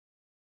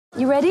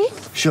You ready?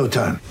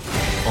 Showtime.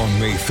 On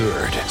May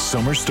 3rd,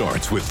 summer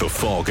starts with The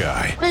Fall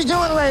Guy. Let's do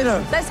it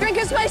later. Let's drink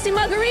a spicy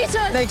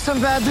margarita. Make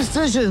some bad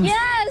decisions.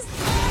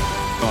 Yes!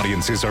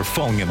 Audiences are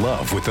falling in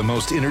love with the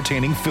most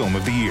entertaining film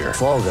of the year.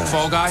 Fall Guy.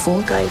 Fall Guy?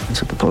 Fall guy.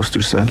 That's what the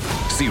poster said.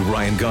 See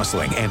Ryan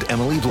Gosling and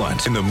Emily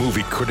Blunt in the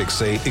movie critics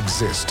say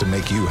exists to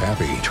make you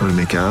happy. Trying to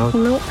make it out?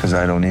 Nope. Because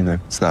I don't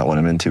either. It's not what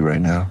I'm into right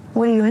now.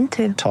 What are you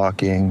into?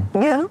 Talking.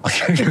 Yeah.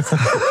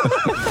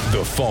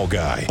 The Fall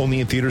Guy.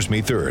 Only in theaters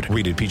May 3rd.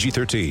 Rated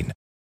PG-13.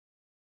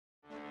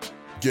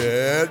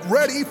 Get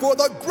ready for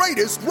the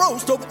greatest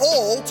roast of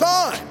all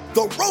time.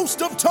 The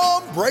Roast of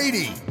Tom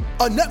Brady.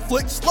 A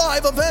Netflix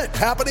live event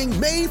happening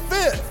May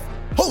 5th.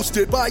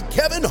 Hosted by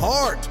Kevin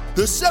Hart.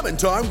 The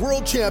 7-time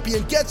world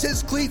champion gets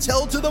his cleats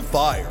held to the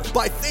fire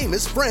by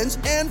famous friends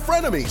and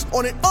frenemies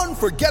on an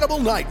unforgettable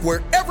night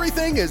where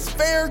everything is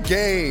fair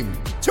game.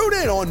 Tune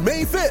in on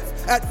May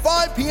 5th at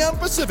 5 p.m.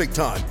 Pacific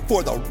time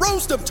for the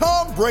Roast of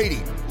Tom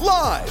Brady.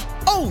 Live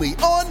only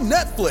on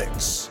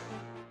Netflix.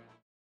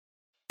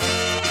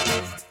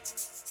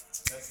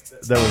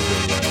 That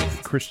was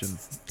a Christian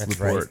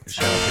report.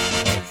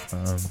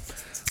 Right.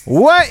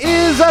 What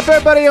is up,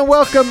 everybody, and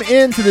welcome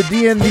into the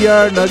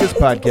DNVR Nuggets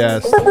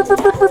podcast.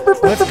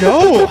 Let's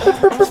go.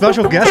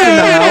 Special guest in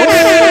the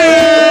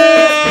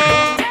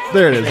house.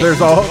 There it is. There's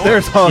all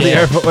the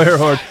air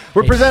horn.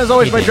 We're presented as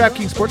always by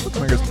DraftKings Sportsbook,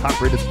 America's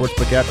top-rated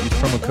sportsbook app. Use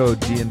promo code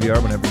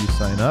DNVR whenever you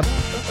sign up.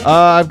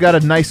 I've got a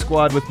nice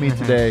squad with me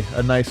today.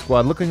 A nice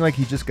squad, looking like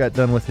he just got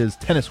done with his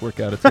tennis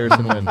workout. It's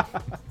Harrison Wynn.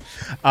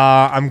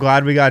 I'm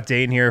glad we got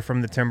Dane here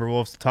from the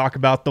Timberwolves to talk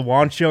about the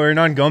Juancho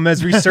Hernan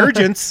Gomez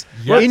resurgence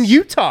in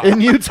Utah. In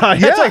Utah,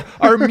 yeah. It's like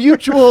our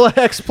mutual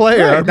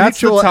ex-player. Right,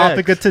 that's the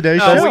topic of today's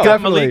show. we We got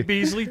got Malik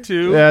Beasley,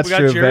 too. That's we got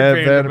true.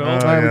 Jared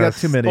Vanderbilt. We got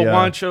too many.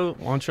 But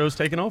Juancho's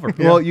taking over.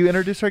 Well, you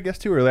introduced our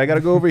guest too early. I got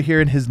to go over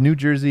here in his New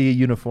Jersey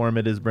uniform.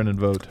 It is Brendan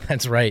Vogt.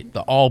 That's right.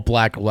 The all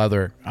black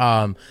leather.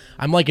 I'm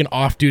like an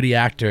off-duty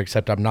actor,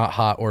 except I'm not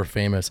hot or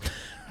famous.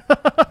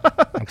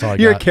 That's all I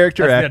You're got. a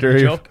character actor.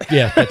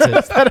 Yeah, that's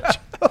it.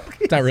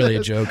 It's not really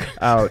a joke.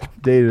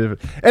 Outdated.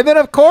 And then,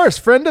 of course,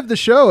 friend of the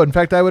show. In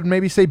fact, I would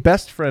maybe say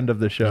best friend of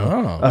the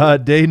show.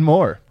 Dane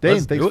Moore. Dane,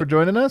 Let's thanks do for it.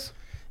 joining us.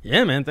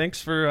 Yeah, man. Thanks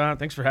for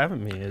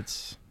having me.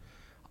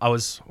 I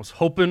was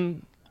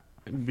hoping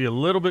it'd be a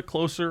little bit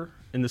closer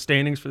in the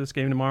standings for this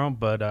game tomorrow,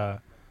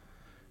 but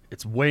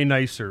it's way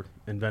nicer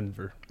in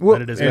Denver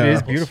than it is in It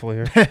is Minneapolis. beautiful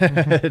here.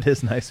 It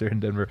is nicer in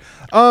Denver.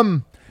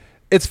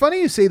 It's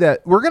funny you say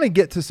that. We're going to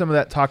get to some of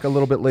that talk a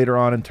little bit later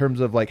on in terms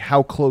of like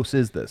how close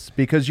is this?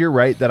 Because you're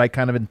right that I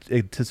kind of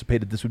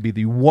anticipated this would be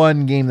the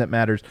one game that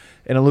matters,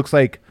 and it looks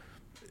like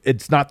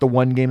it's not the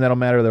one game that'll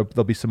matter.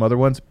 There'll be some other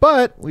ones,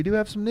 but we do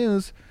have some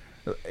news.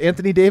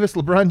 Anthony Davis,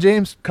 LeBron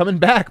James coming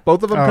back.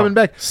 Both of them coming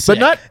back, sick. but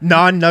not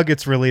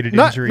Non-Nuggets related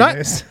injury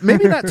news.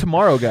 maybe not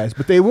tomorrow, guys,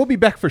 but they will be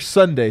back for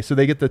Sunday, so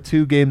they get the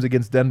 2 games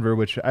against Denver,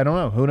 which I don't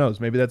know. Who knows?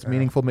 Maybe that's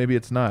meaningful. Maybe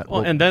it's not.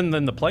 Well, and then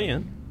the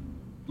play-in.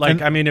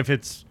 Like, I mean, if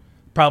it's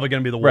probably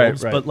going to be the Right,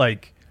 Wolves, right. but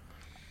like,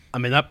 I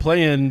mean, that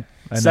play-in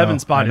I know, 7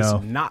 spot I is know.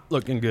 not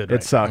looking good. It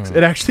right sucks.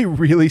 It actually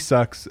really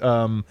sucks.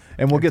 And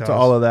we'll get to does.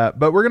 all of that.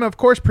 But we're going to, of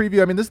course,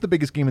 preview. I mean, this is the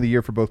biggest game of the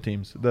year for both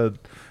teams.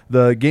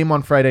 The game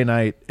on Friday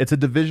night, it's a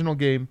divisional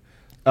game.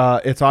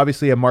 It's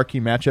obviously a marquee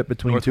matchup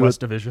between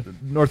Northwest Division.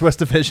 Northwest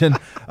Division.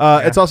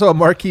 It's also a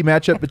marquee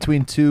matchup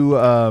between two,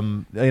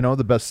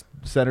 the best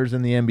centers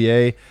in the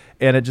NBA,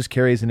 and it just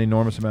carries an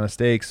enormous amount of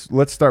stakes.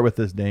 Let's start with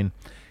this, Dane.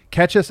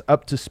 Catch us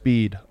up to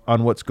speed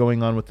on what's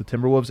going on with the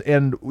Timberwolves.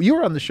 And you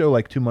were on the show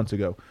like 2 months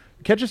ago.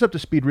 Catch us up to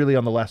speed really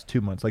on the last 2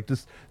 months, like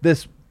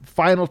this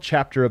final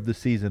chapter of the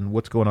season.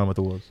 What's going on with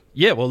the Wolves?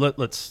 Yeah, well,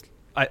 let's.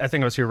 I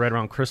think I was here right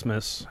around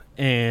Christmas,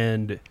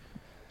 and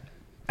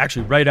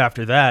actually, right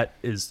after that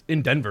is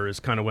in Denver is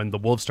kind of when the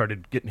Wolves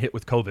started getting hit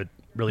with COVID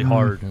really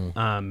hard,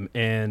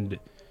 and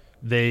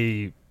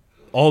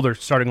all their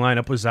starting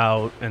lineup was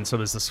out, and so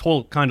there's this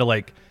whole kind of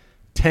like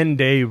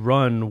 10-day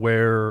run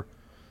where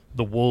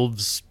the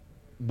Wolves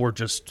were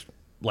just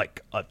like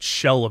a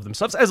shell of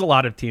themselves, as a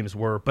lot of teams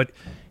were. But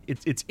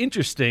it's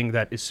interesting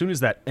that as soon as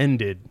that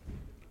ended,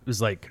 it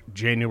was like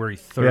January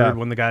 3rd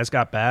when the guys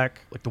got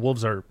back. Like the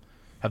Wolves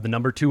have the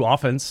number 2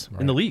 offense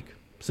in the league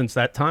since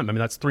that time. I mean,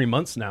 that's 3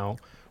 months now.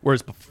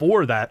 Whereas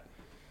before that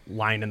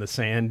line in the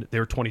sand, they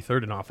were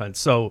 23rd in offense.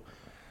 So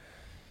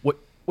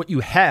what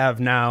you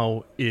have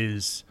now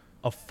is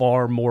a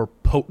far more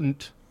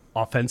potent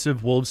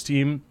offensive Wolves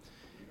team.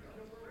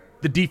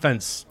 The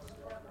defense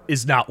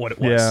is not what it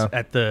was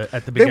at the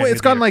beginning. It's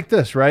gone like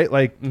this, right?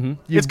 Like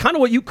It's kind of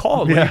what you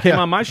called when you came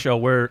on my show,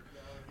 where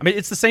I mean,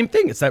 it's the same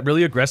thing. It's that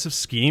really aggressive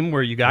scheme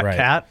where you got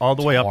Cat all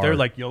the way up there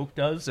like Yoke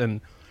does,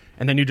 and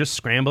then you're just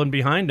scrambling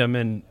behind him,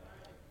 and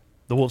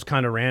the Wolves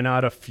kind of ran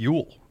out of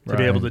fuel to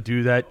be able to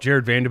do that.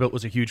 Jared Vanderbilt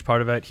was a huge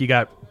part of it. He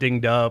got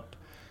dinged up.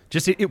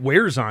 Just it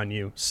wears on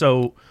you.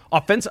 So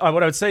what I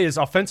would say is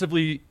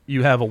offensively,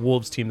 you have a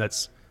Wolves team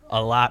that's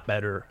a lot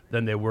better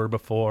than they were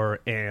before,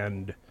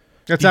 and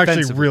That's actually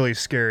defensively. really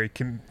scary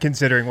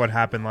considering what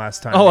happened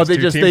last time. Oh, these they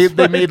two just teams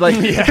they played. made like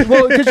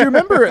well, because you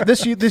remember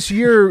this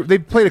year they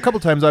played a couple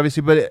times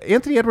obviously, but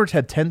Anthony Edwards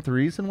had 10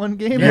 threes in one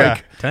game. Yeah.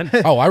 Like, 10.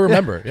 Oh, I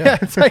remember. yeah, Yeah.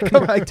 it's like,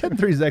 come on, like 10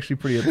 threes is actually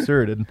pretty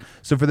absurd. And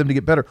so for them to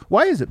get better,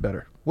 why is it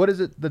better? What is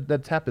it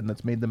that's happened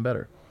that's made them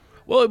better?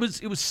 Well, it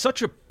was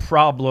such a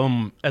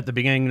problem at the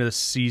beginning of the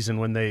season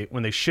when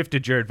they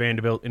shifted Jared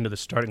Vanderbilt into the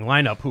starting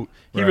lineup. Who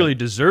he really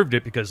deserved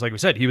it because, like we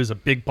said, he was a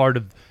big part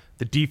of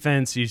the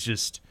defense. He's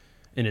just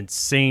an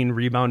insane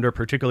rebounder,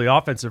 particularly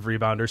offensive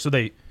rebounder. So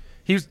they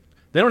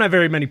don't have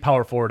very many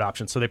power forward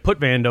options. So they put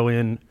Vando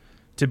in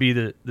to be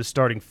the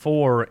starting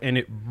four, and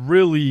it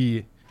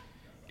really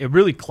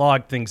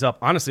clogged things up.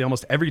 Honestly,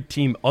 almost every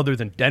team other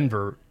than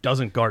Denver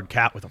doesn't guard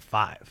Cat with a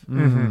 5. I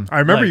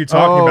remember Like- you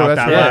talking about that's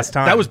that right. last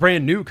time. That was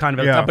brand new kind of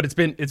at the Yeah. time, but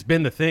it's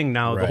been the thing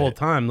now the whole Right.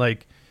 time.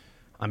 Like,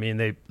 I mean,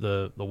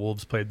 the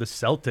Wolves played the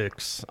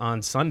Celtics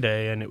on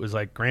Sunday, and it was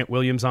like Grant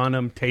Williams on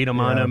them, Tatum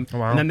on them,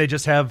 Wow. and then they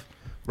just have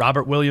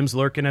Robert Williams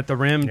lurking at the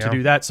rim to Yeah.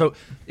 do that. So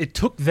it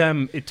took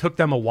them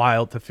a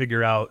while to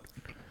figure out.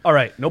 All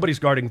right, nobody's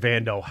guarding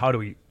Vando. How do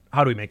we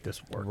make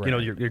this work? You know,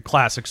 your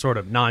classic sort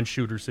of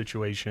non-shooter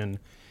situation.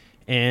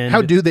 And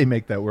How do they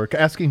make that work?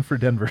 Asking for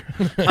Denver.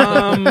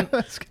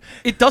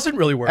 it doesn't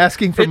really work.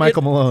 Asking for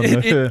Michael Malone.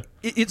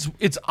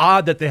 It's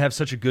odd that they have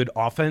such a good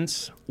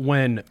offense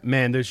when,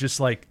 man, there's just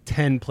like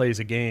 10 plays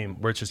a game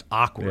where it's just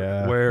awkward.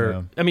 Yeah, where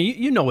yeah. I mean,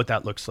 you know what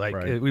that looks like.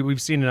 Right.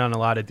 We've seen it on a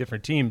lot of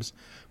different teams,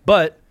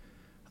 but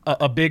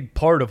a big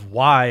part of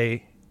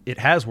why it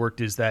has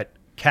worked is that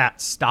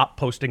Cat stopped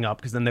posting up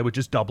because then they would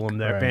just double him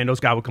there. Right. Vando's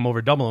guy would come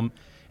over, double him,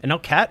 and now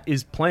Cat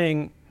is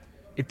playing.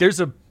 If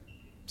there's a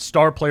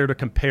star player to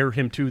compare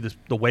him to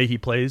the way he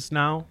plays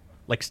now,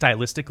 like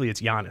stylistically, it's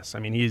Giannis. I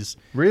mean, he's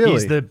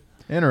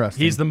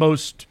Interesting. He's the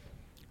most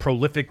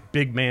prolific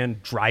big man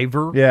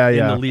driver Yeah, in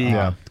yeah, the league.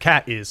 yeah.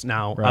 Cat is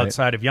now Right.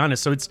 outside of Giannis.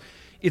 So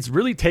it's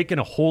really taken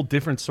a whole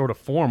different sort of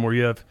form where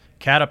you have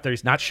Cat up there.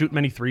 He's not shooting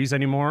many threes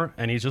anymore,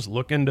 and he's just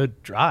looking to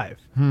drive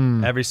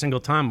every single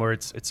time. Where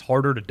it's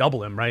harder to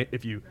double him, right?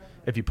 If you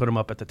put him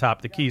up at the top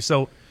of the key.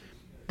 So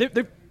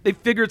they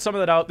figured some of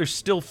that out. They're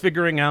still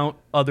figuring out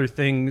other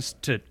things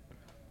to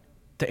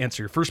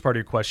answer your first part of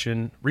your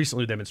question.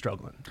 Recently, they've been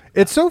struggling.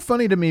 It's so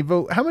funny to me,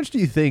 Vo. How much do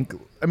you think?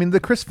 I mean, the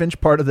Chris Finch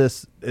part of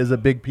this is a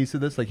big piece of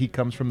this. Like, he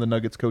comes from the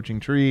Nuggets coaching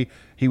tree.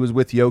 He was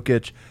with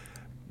Jokic.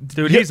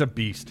 Dude, he's a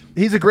beast.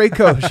 He's a great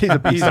coach. He's a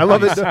beast. I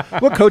love it.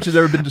 What coach has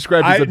ever been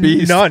described as a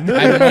beast? None.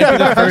 I might be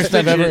the first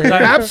I've ever heard.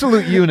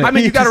 Absolute unit. I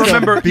mean, you got to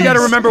remember. You got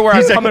to remember where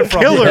He's I'm a coming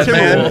from. killer, The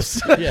man.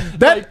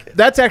 Timberwolves.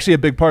 That's actually a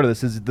big part of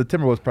this. Is the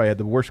Timberwolves probably had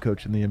the worst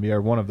coach in the NBA,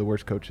 or one of the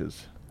worst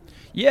coaches.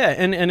 Yeah,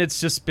 and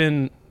it's just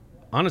been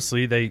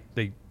honestly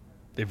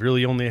they've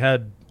really only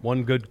had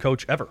one good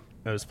coach ever.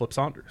 That was Flip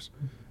Saunders.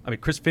 I mean,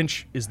 Chris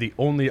Finch is the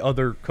only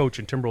other coach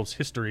in Timberwolves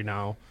history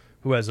now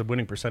who has a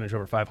winning percentage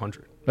over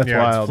 500. That's Yeah,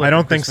 wild. I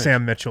don't think Chris Finch.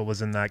 Sam Mitchell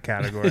was in that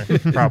category.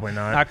 Probably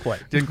not. Not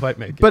quite. Didn't quite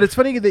make it. But it's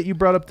funny that you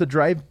brought up the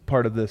drive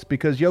part of this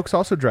because Yoke's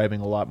also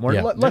driving a lot more,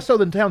 Yeah. less so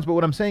than Towns. But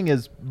what I'm saying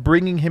is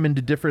bringing him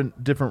into different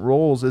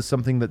roles is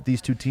something that these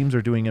two teams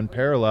are doing in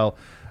parallel.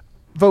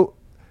 Vote.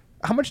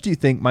 How much do you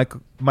think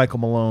Michael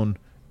Malone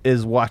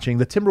is watching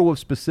the Timberwolves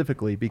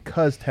specifically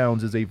because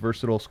Towns is a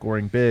versatile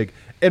scoring big,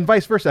 and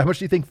vice versa? How much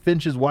do you think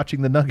Finch is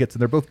watching the Nuggets?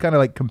 And they're both kind of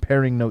like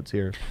comparing notes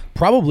here.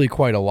 Probably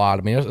quite a lot.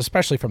 I mean,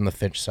 especially from the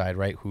Finch side,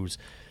 right? Whose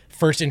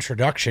first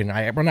introduction,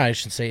 I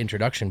should say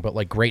introduction, but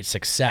like great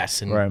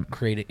success and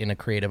Right. in a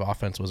creative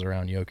offense was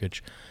around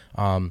Jokic.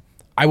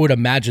 I would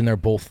imagine they're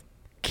both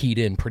keyed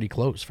in pretty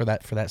close for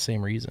that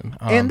same reason.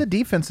 And the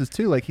defenses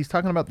too. Like, he's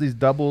talking about these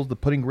doubles, the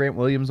putting Grant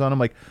Williams on him.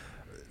 Like,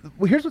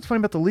 well, here's what's funny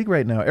about the league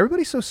right now.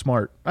 Everybody's so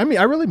smart. I mean,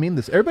 I really mean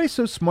this. Everybody's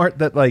so smart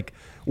that like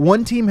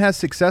one team has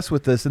success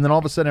with this, and then all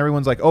of a sudden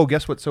everyone's like, "Oh,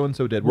 guess what? So and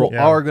so did. We're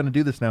all going to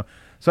do this now."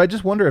 So I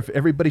just wonder if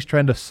everybody's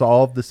trying to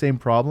solve the same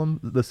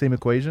problem, the same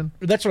equation.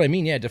 That's what I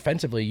mean. Yeah,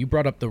 defensively, you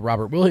brought up the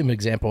Robert Williams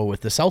example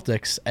with the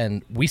Celtics,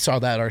 and we saw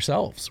that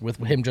ourselves with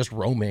him just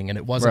roaming, and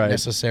it wasn't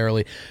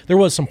necessarily. There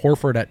was some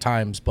Horford at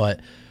times, but.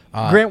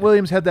 Grant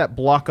Williams had that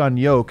block on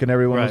Yoke, and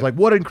everyone was Right. like,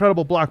 "What an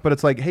incredible block!" But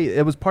it's like, hey,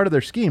 it was part of their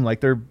scheme.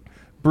 Like, they're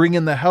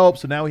bringing the help,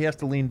 so now he has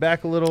to lean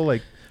back a little.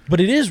 Like, But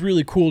it is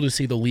really cool to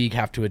see the league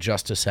have to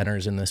adjust to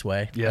centers in this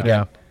way. Yeah.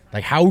 Yeah.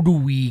 Like, how do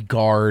we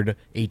guard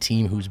a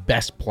team whose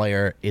best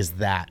player is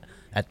that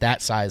at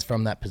that size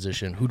from that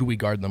position? Who do we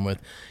guard them with?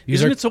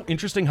 Isn't it so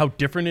interesting how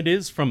different it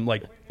is from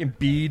like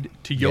Embiid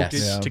to Jokic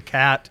Yes. to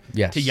Kat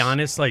Yes. to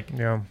Giannis? Like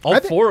Yeah. all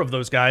four of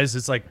those guys,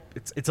 it's like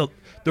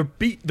they're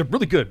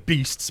really good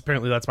beasts.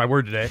 Apparently, that's my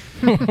word today.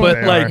 But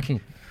They like are.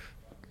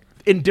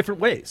 in different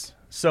ways.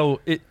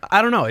 So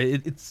I don't know.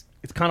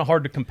 It's kind of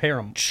hard to compare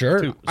them. Sure.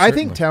 To. I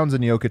think Towns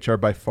and Jokic are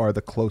by far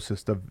the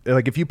closest of,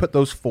 like, if you put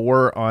those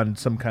four on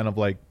some kind of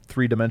like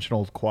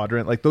three-dimensional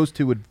quadrant, like those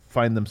two would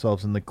find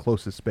themselves in the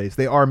closest space.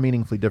 They are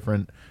meaningfully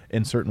different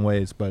in certain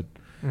ways, but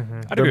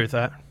I'd agree with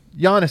that.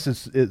 Giannis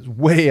is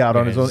way out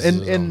on his own, it's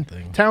his own and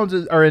thing. Towns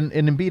and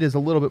Embiid is a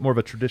little bit more of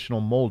a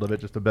traditional mold of it,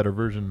 just a better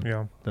version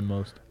Yeah. than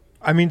most.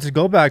 I mean, to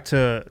go back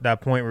to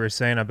that point we were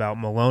saying about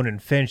Malone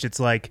and Finch, it's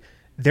like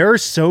there are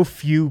so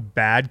few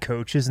bad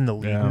coaches in the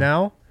league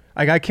now.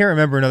 Like, I can't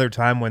remember another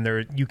time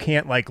when you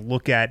can't like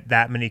look at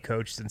that many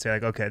coaches and say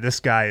like, okay, this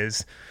guy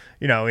is,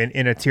 in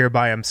a tier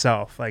by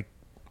himself. Like,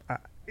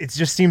 it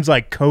just seems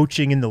like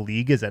coaching in the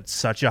league is at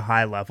such a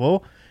high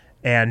level,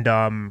 and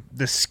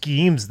the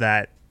schemes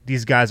that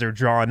these guys are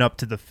drawing up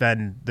to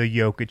defend the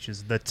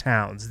Jokic's, the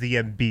Towns, the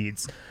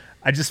Embiids.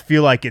 I just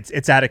feel like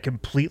it's at a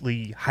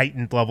completely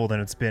heightened level than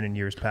it's been in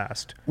years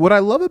past. What I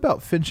love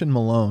about Finch and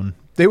Malone,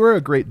 they were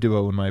a great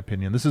duo in my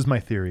opinion. This is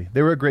my theory.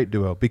 They were a great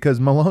duo because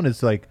Malone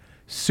is like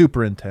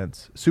super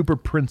intense, super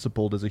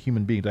principled as a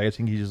human being. I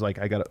think he's just like,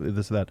 I got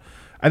this, that.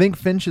 I think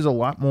Finch is a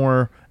lot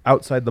more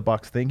outside the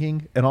box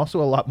thinking and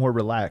also a lot more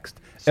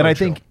relaxed. And I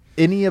think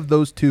any of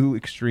those two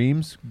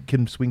extremes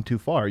can swing too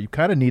far. You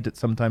kind of need it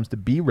sometimes to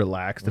be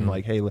relaxed and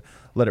like, hey,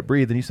 let it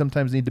breathe. And you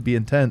sometimes need to be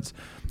intense.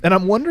 And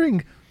I'm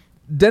wondering,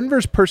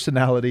 Denver's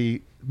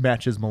personality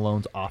matches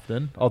Malone's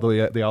often,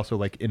 although they also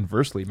like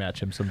inversely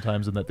match him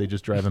sometimes in that they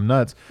just drive him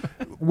nuts.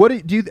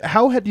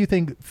 How do you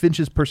think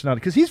Finch's personality,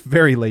 because he's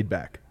very laid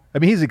back. I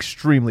mean, he's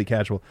extremely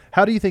casual.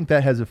 How do you think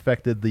that has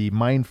affected the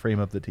mind frame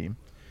of the team?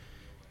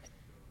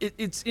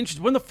 It's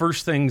interesting. One of the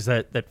first things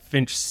that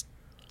Finch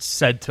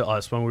said to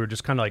us when we were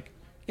just kind of like,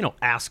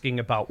 asking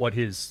about what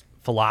his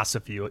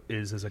philosophy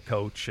is as a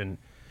coach, and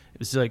it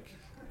was like,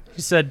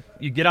 he said,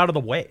 you get out of the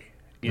way.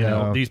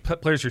 These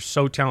players are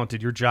so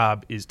talented. Your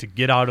job is to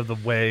get out of the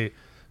way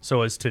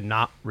so as to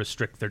not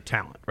restrict their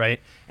talent,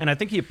 right? And I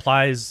think he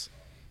applies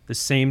the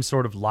same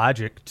sort of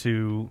logic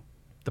to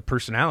the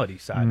personality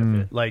side of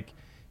it. Like,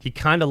 he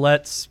kind of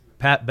lets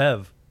Pat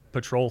Bev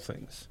patrol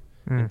things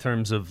in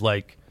terms of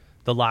like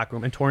the locker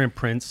room. And Taurean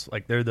Prince,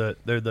 like they're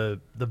the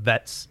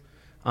vets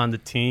on the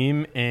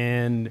team,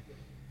 and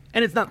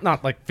it's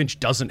not like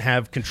Finch doesn't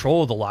have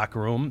control of the locker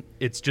room.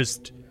 It's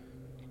just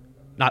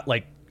not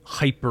like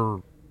hyper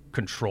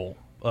control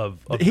of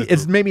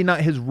it's maybe not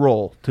his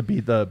role to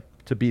be that.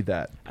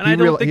 And I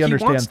don't think he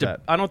understands wants to.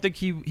 that. I don't think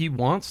he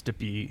wants to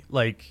be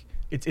like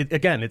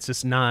again. It's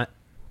just not.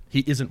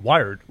 He isn't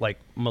wired like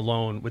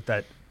Malone with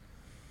that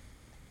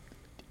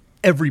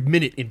every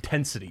minute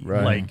intensity.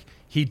 Right. Like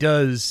he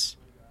does.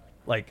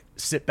 Like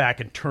sit back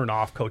and turn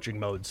off coaching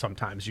mode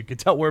sometimes. You could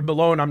tell where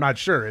Malone, I'm not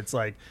sure. It's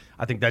like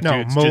I think that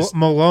dude's just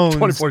Malone's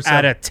 24/7.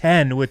 at a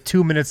 10 with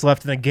 2 minutes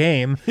left in the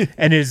game,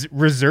 and his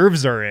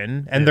reserves are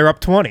in, and they're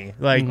up 20.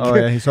 Like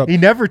he's up. He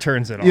never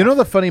turns it off. You know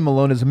the funny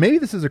Malone is, maybe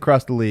this is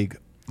across the league.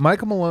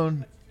 Michael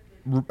Malone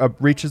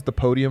reaches the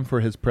podium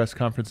for his press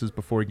conferences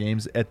before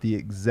games at the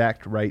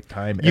exact right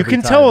time. You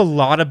can tell a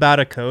lot about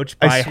a coach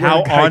by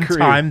how on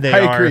time they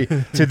are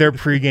to their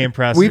pregame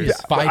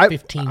pressers.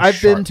 5:15 I've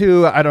sharp. been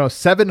to,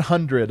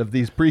 700 of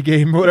these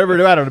pregame, whatever.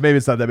 I don't know. Maybe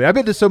it's not that many. I've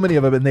been to so many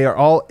of them, and they are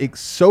all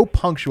so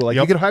punctual. Like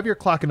you can have your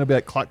clock and it'll be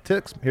like, clock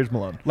ticks. Here's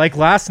Malone. Like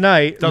last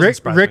night,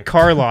 Rick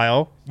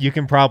Carlisle, you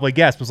can probably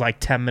guess, was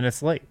like 10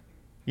 minutes late.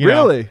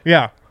 Really?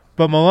 Yeah.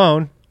 But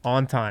Malone,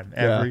 on time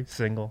every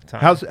single time.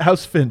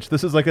 How's Finch?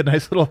 This is like a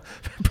nice little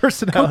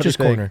personality Coach's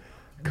thing. corner.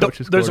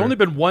 There's only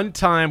been one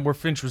time where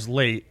Finch was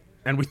late,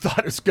 and we thought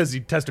it was because he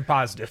tested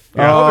positive.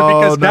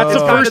 Oh, because that's the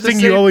first thing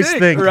you always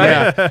think,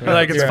 right? yeah.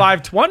 Like it's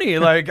 5:20.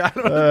 Like I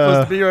don't know,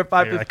 supposed to be here at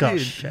 5:15. Like, oh,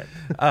 shit.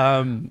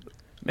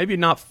 Maybe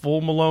not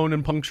full Malone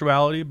in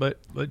punctuality, but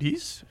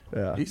he's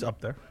up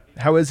there.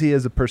 How is he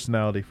as a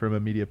personality from a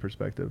media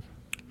perspective?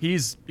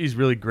 He's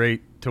really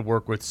great to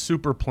work with.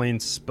 Super plain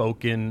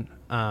spoken.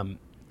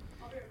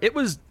 It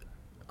was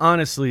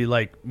honestly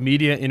like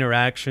media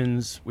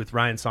interactions with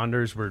Ryan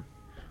Saunders were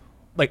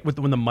like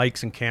when the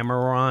mics and camera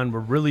were on were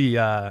really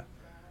it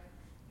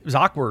was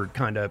awkward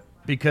kind of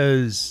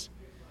because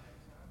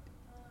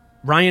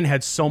Ryan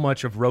had so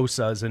much of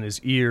Rosa's in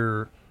his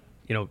ear,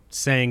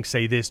 saying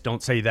say this,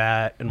 don't say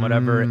that, and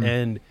whatever.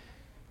 And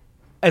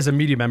as a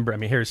media member, I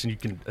mean, Harrison, you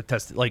can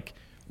attest, like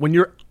when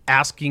you're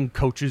asking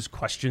coaches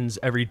questions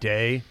every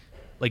day,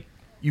 like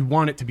you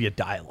want it to be a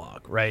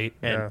dialogue, right?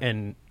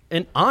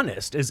 And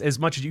honest as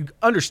much as you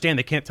understand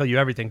they can't tell you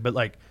everything, but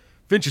like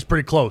Finch is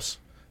pretty close.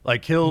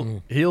 Like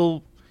he'll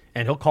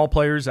call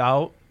players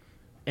out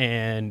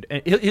and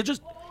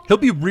he'll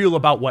be real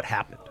about what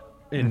happened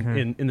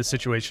in the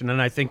situation.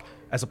 And I think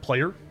as a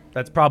player,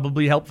 that's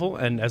probably helpful,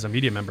 and as a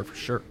media member for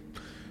sure.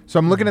 So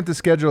I'm looking at the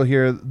schedule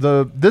here.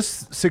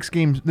 This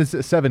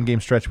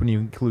 7-game stretch when you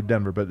include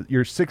Denver, but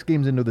you're 6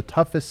 games into the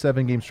toughest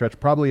 7-game stretch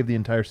probably of the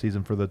entire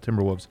season for the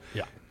Timberwolves.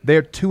 Yeah.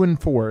 They're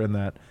 2-4 in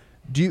that.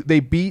 They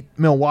beat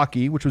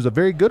Milwaukee, which was a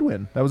very good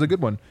win. That was a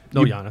good one.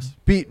 Giannis.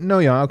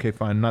 Okay,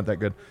 fine, not that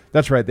good.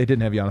 That's right, they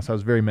didn't have Giannis. I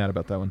was very mad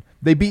about that one.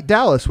 They beat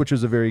Dallas, which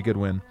was a very good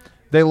win.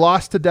 They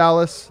lost to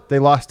Dallas, they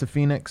lost to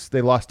Phoenix,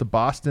 they lost to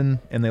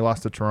Boston, and they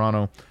lost to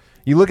Toronto.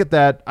 You look at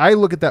that. I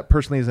look at that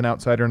personally as an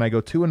outsider, and I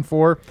go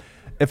 2-4.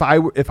 If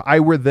I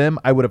were them,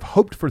 I would have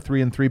hoped for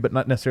 3-3, but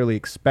not necessarily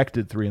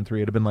expected 3-3.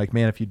 It'd have been like,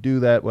 man, if you do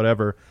that,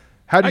 whatever.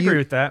 I agree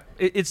with that.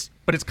 It's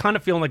kind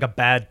of feeling like a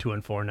bad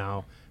 2-4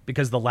 now.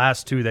 Because the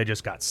last 2 they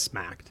just got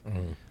smacked.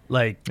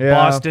 Like Yeah.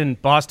 Boston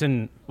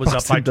was Boston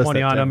up by does 20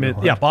 that on to them.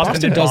 everyone. Yeah,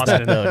 Boston did does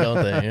Boston. that though,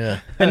 don't they? Yeah.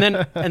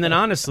 and then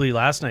honestly,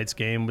 last night's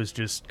game was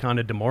just kind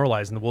of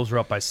demoralizing. The Wolves were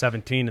up by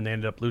 17 and they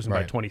ended up losing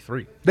by Right.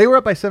 23. They were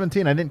up by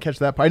 17. I didn't catch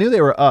that part. I knew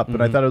they were up,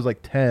 but I thought it was like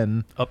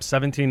 10. Up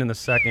 17 in the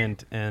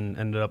second and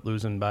ended up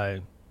losing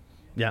by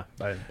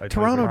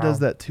Toronto 23. does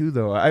that too,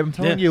 though. I'm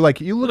telling Yeah. you,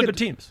 like you look Really at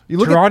good teams. You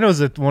look at Toronto's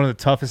one of the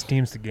toughest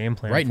teams to game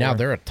plan. Right now, for.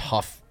 they're a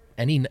tough.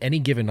 Any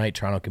given night,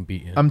 Toronto can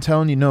beat you. I'm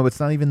telling you, no, it's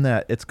not even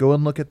that. It's go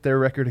and look at their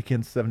record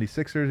against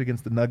 76ers,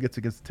 against the Nuggets,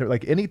 against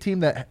like any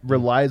team that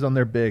relies on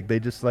their big. They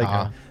just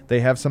they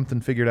have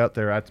something figured out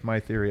there. That's my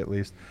theory, at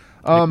least.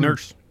 Nick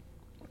Nurse.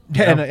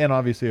 And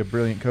obviously a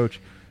brilliant coach.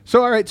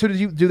 So all right, so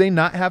do they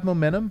not have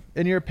momentum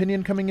in your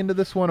opinion coming into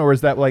this one, or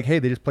is that like, hey,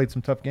 they just played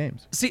some tough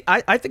games? See,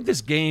 I think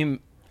this game,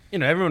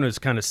 everyone was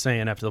kind of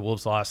saying after the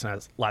Wolves lost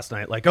last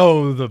night, like,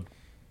 oh,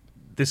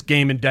 this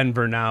game in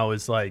Denver now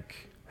is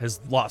like has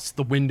lost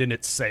the wind in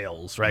its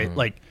sails, right?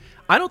 Like,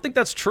 I don't think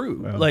that's true.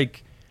 Yeah.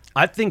 Like,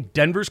 I think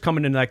Denver's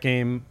coming into that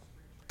game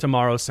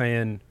tomorrow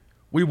saying,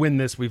 we win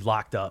this, we've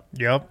locked up.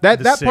 Yep. That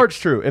The part's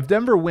six. true. If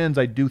Denver wins,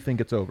 I do think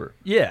it's over.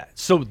 Yeah,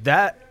 so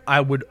that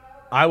I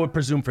would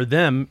presume for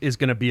them is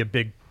going to be a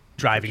big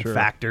driving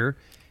factor.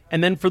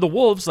 And then for the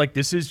Wolves, like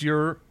this is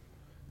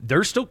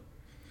they're still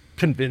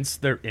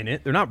convinced they're in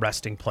it. They're not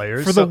resting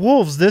players. For the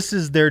Wolves, this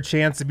is their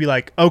chance to be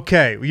like,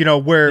 okay,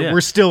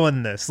 we're still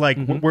in this. Like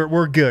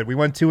we're good. We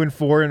went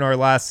 2-4 in our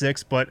last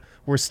 6, but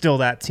we're still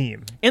that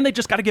team. And they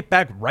just got to get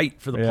back right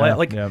for the play.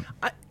 Like yeah.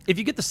 if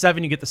you get the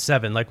 7, you get the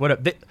 7. Like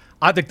what?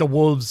 I think the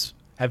Wolves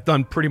have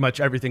done pretty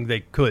much everything they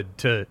could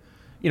to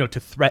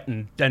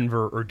threaten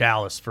Denver or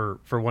Dallas for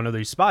one of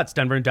these spots.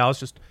 Denver and Dallas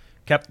just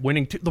kept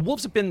winning. The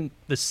Wolves have been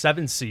the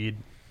 7 seed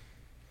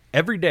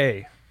every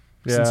day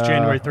since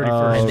January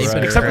 31st. And they've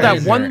been Except for that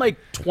crazy. one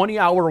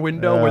 20-hour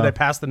window where they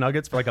passed the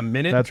Nuggets for like a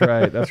minute. That's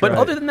right. That's But right.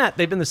 other than that,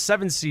 they've been the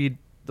 7 seed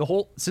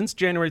since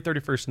January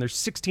 31st, and they're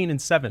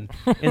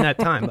 16-7 in that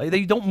time. Like,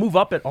 they don't move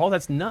up at all.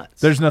 That's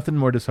nuts. There's nothing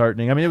more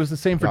disheartening. I mean, it was the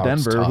same for Oh,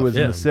 it's Denver, tough. who was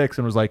in Yeah. the 6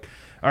 and was like,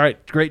 all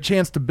right, great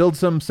chance to build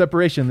some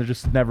separation. There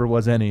just never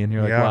was any. And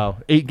you're like, Yeah. wow,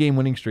 8-game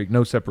winning streak,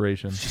 no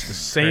separation. the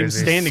same Crazy.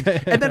 standing.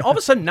 And then all of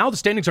a sudden, now the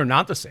standings are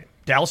not the same.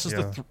 Dallas is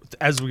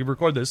as we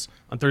record this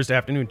on Thursday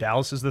afternoon,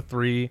 Dallas is the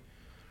 3.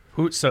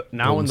 So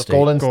now Golden in the State.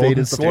 Golden State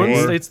is the Golden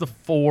 4. State's the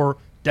 4.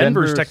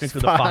 Denver's Denver's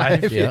technically the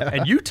 5, 5. yeah.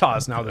 And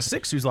Utah's now the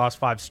 6, who's lost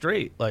 5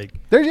 straight. Like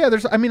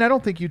There's. I mean, I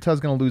don't think Utah's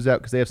going to lose out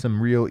because they have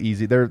some real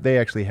easy. They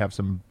actually have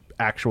some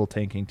actual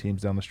tanking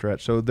teams down the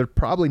stretch, so they're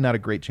probably not a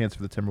great chance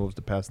for the Timberwolves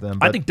to pass them.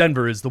 I but- think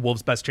Denver is the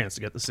Wolves' best chance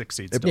to get the 6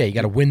 seed. Still. Yeah, you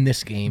got to win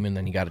this game, and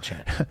then you got a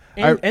chance.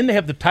 and they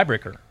have the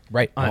tiebreaker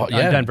Right. on, Oh, on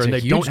yeah, Denver, and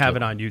it's they a don't huge have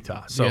deal. it on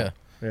Utah. So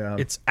Yeah.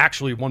 it's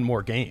actually one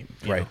more game.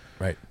 you know?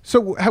 Right. So,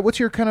 what's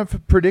your kind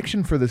of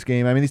prediction for this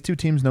game? I mean, these two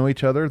teams know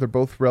each other; they're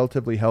both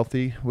relatively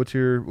healthy. What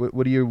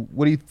do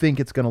you think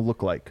it's going to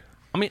look like?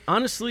 I mean,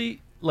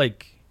 honestly,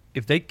 like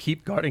if they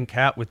keep guarding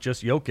Cat with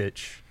just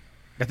Jokic,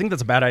 I think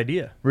that's a bad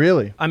idea.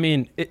 Really? I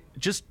mean, it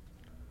just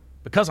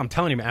because I'm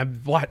telling you, man,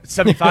 I've watched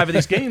 75 of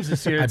these games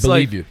this year. I It's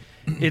believe like,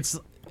 you. It's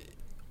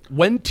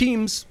when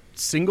teams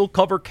single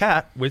cover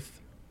Cat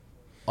with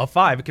a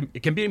 5.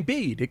 It can be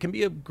Embiid. It can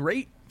be a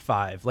great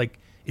 5. Like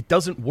it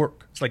doesn't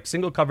work. It's like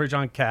single coverage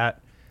on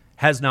Cat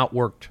has not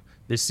worked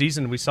this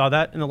season. We saw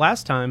that in the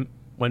last time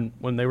when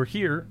they were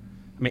here.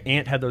 I mean,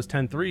 Ant had those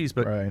 10 threes,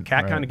 but Right,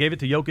 Cat kind right. of gave it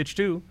to Jokic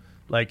too.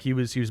 Like he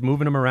was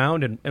moving him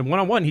around, and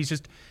one-on-one, he's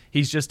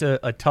just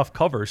a tough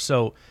cover.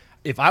 So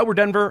if I were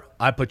Denver,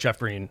 I'd put Jeff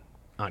Green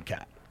on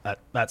Cat.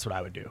 That's what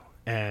I would do,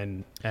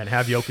 and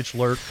have Jokic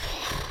lurk.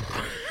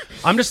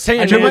 I'm just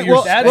saying, Jimmy, man,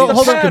 well, that's well, the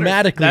hold on. pattern.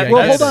 Schematically, That- I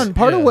Well, guess. hold on.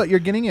 Part of Yeah. what you're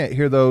getting at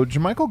here, though,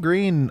 JaMychal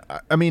Green.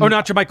 I mean, Oh,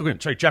 not Jermichael Green.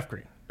 Sorry, Jeff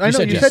Green. I know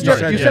said you Jeff- said Jeff.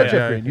 sorry, You yeah, said yeah,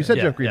 Jeff Green. You said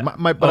yeah, Jeff Green. yeah.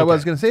 What I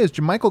was Okay. going to say is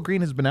JaMychal Green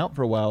has been out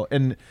for a while,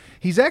 and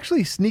he's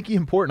actually sneaky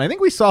important. I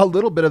think we saw a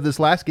little bit of this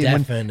last game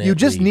when you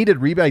just Definitely. needed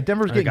rebound.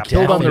 Denver's getting got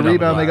killed on the definitely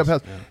rebound. They got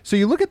glass, passed. So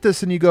you look at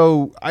this and you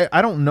go,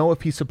 I don't know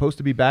if he's supposed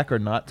to be back or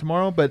not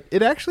tomorrow, but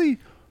it actually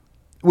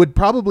would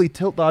probably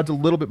tilt the odds a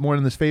little bit more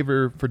in this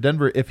favor for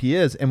Denver if he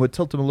is, and would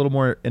tilt him a little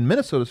more in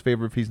Minnesota's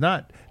favor if he's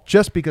not,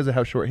 just because of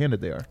how shorthanded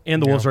they are.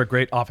 And the Wolves are a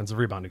great offensive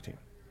rebounding team.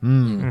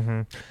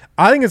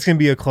 I think it's going to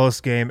be a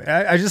close game.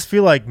 I just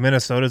feel like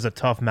Minnesota's a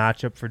tough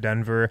matchup for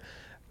Denver.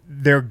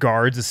 Their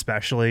guards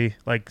especially.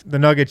 Like the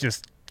Nuggets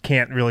just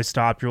can't really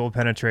stop dribble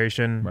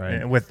penetration. Right.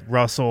 And with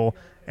Russell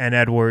and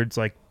Edwards.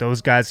 Like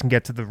those guys can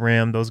get to the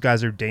rim. Those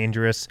guys are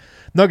dangerous.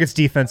 Nuggets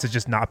defense has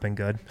just not been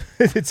good.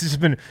 It's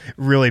just been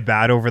really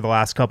bad over the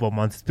last couple of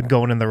months. It's been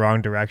going in the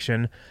wrong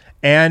direction.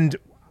 And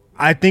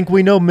I think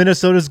we know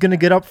Minnesota's going to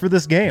get up for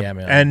this game. Yeah,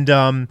 man.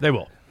 And They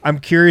will. I'm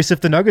curious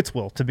if the Nuggets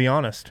will, to be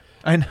honest.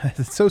 I know,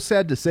 it's so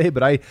sad to say,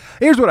 but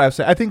here's what I would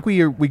say. I think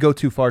we go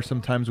too far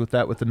sometimes with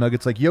the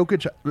Nuggets. Like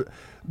Jokic,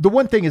 the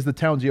one thing is the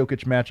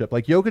Towns-Jokic matchup.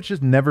 Like Jokic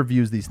just never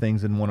views these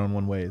things in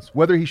one-on-one ways,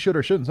 whether he should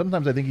or shouldn't.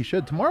 Sometimes I think he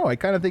should. Tomorrow, I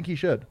kind of think he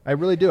should. I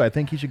really do. I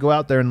think he should go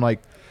out there and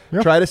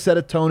try to set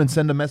a tone and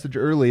send a message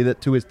early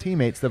that to his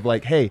teammates of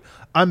like, hey,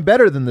 I'm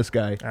better than this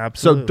guy.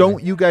 Absolutely. So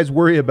don't you guys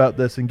worry about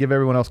this and give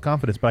everyone else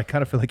confidence. But I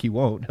kind of feel like he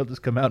won't. He'll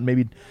just come out and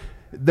maybe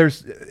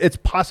it's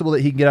possible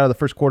that he can get out of the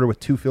first quarter with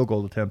 2 field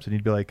goal attempts and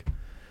he'd be like,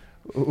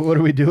 what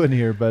are we doing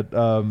here? But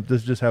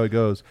this is just how it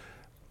goes.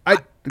 I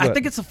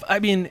think it's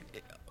like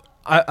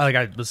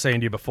I was saying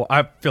to you before,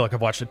 I feel like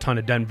I've watched a ton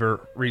of Denver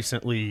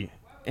recently,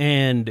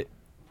 and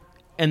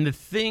the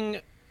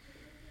thing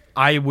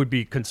I would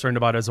be concerned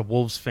about as a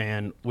Wolves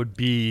fan would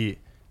be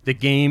the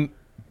game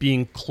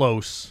being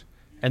close,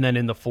 and then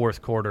in the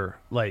fourth quarter,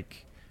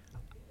 like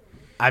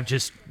I've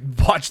just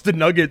watched the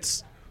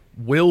Nuggets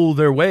will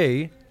their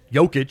way.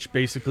 Jokic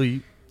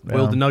basically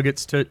willed the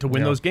Nuggets to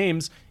win those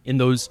games in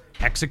those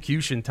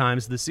execution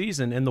times of the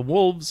season. And the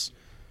Wolves,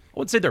 I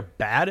wouldn't say they're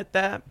bad at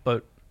that,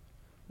 but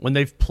when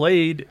they've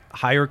played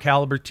higher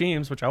caliber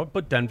teams, which I would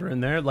put Denver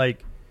in there,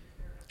 like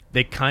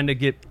they kind of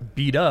get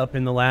beat up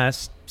in the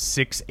last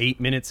 6-8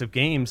 minutes of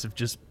games of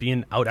just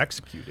being out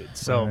executed.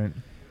 So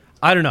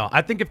I don't know.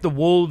 I think the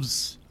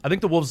Wolves,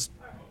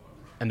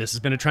 and this has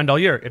been a trend all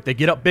year, if they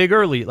get up big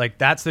early, like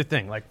that's the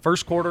thing. Like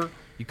first quarter,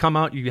 you come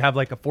out, you have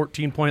like a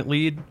 14-point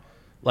lead,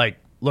 like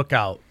look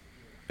out.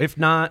 If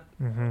not,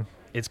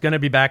 it's going to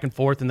be back and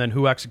forth, and then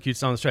who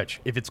executes on the stretch.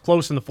 If it's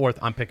close in the fourth,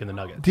 I'm picking the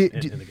Nuggets.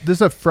 This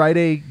is a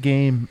Friday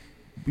game,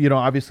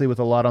 obviously with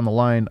a lot on the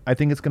line. I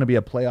think it's going to be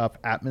a playoff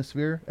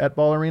atmosphere at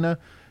Ball Arena.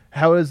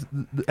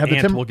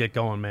 Ant will get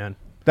going, man.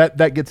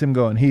 That gets him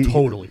going.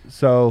 Totally.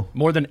 So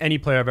more than any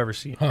player I've ever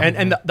seen.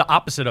 And the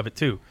opposite of it,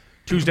 too.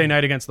 Tuesday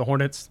night against the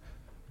Hornets.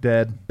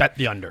 Dead. Bet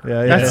the under.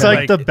 Yeah. That's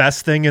like the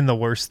best thing and the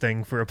worst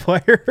thing for a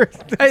player.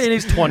 And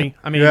he's 20.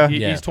 I mean,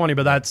 he's 20,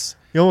 but that's...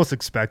 You almost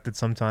expect it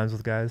sometimes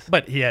with guys.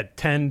 But he had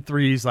 10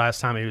 threes last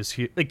time he was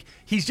here. Like,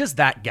 he's just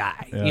that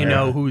guy,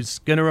 who's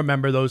going to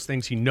remember those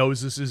things. He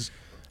knows this is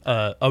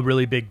a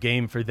really big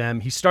game for them.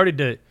 He started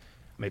to...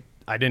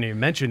 I didn't even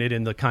mention it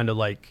in the kind of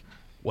like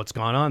what's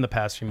gone on the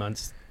past few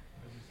months.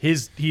 He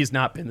has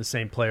not been the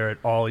same player at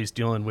all. He's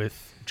dealing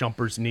with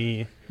jumper's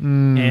knee.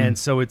 And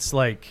so it's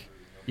like...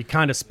 You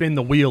kind of spin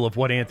the wheel of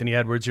what Anthony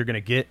Edwards you're going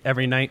to get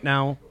every night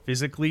now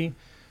physically.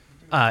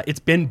 It's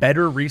been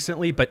better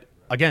recently, but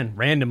again,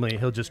 randomly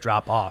he'll just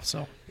drop off.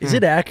 So, is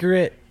it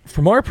accurate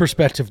from our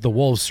perspective? The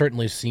Wolves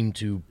certainly seem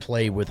to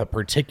play with a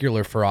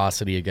particular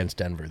ferocity against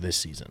Denver this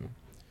season.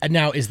 And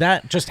now, is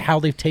that just how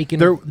they've taken?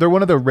 They're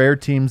one of the rare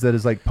teams that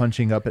is like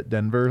punching up at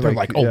Denver. They're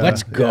like,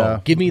 let's go,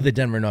 give me the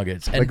Denver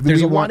Nuggets. And like,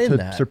 there's a want lot in to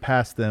that.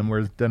 surpass them,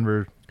 whereas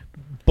Denver.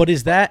 But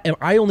is that, and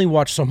I only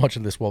watched so much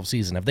of this Wolves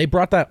season. Have they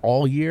brought that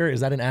all year?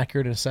 Is that an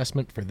accurate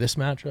assessment for this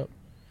matchup?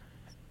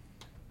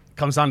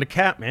 Comes down to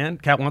Cat, man.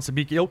 Cat wants to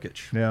beat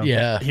Jokic.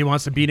 Yeah. He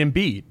wants to beat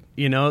Embiid.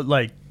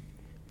 Like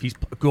he's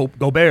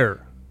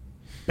Gobert,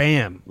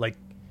 bam. Like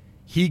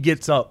he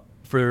gets up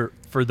for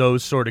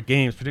those sort of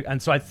games.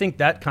 And so I think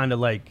that kind of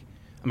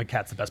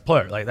Cat's the best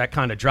player. Like that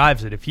kind of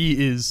drives it. If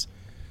he is,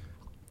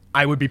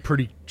 I would be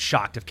pretty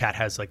shocked if Cat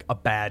has like a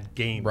bad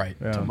game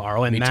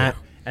tomorrow. And Me too.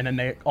 And then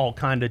they all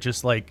kind of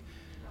just like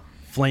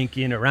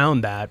flanking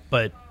around that.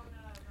 But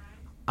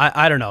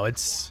I don't know.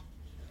 It's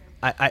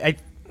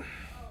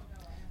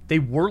they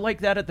were like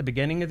that at the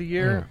beginning of the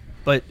year.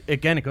 But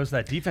again, it goes to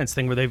that defense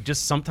thing where they've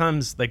just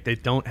sometimes like they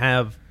don't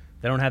have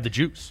the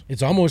juice.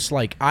 It's almost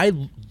like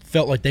I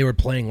felt like they were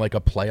playing like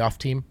a playoff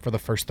team for the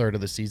first third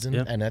of the season,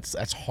 and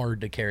that's hard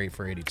to carry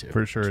for 82.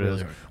 For sure, it's it really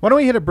is. hard. Why don't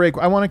we hit a break?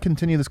 I want to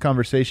continue this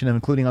conversation, and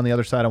including on the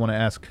other side, I want to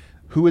ask,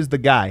 who is the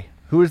guy?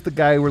 Who is the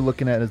guy we're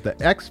looking at as the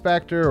X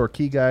factor or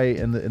key guy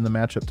in the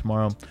matchup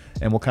tomorrow?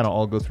 And we'll kind of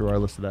all go through our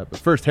list of that. But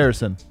first,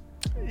 Harrison.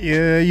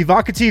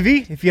 Ivaka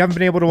TV. If you haven't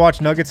been able to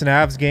watch Nuggets and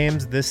Avs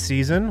games this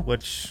season,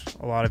 which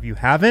a lot of you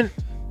haven't,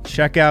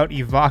 check out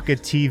Ivaka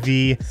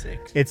TV. Sick.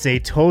 It's a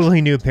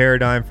totally new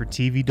paradigm for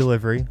TV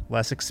delivery.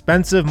 Less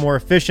expensive, more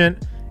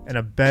efficient, and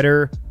a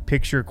better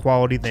picture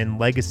quality than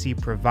legacy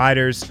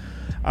providers.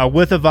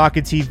 With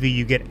Ivaka TV,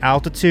 you get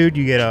Altitude.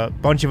 You get a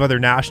bunch of other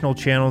national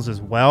channels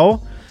as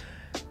well.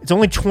 It's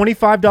only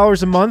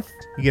 $25 a month.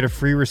 You get a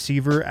free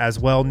receiver as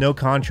well. No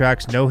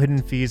contracts, no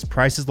hidden fees.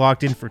 Price is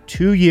locked in for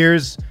 2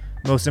 years.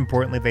 Most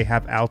importantly, they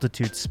have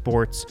Altitude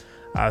Sports.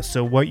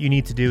 So what you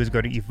need to do is go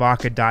to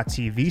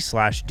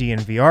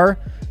ivaka.tv/DNVR.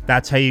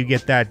 That's how you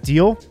get that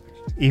deal.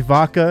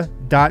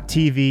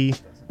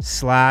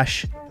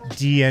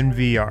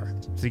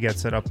 ivaka.tv/DNVR to get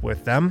set up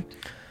with them.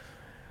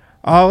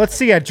 Let's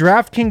see. At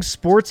DraftKings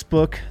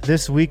Sportsbook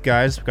this week,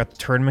 guys, we've got the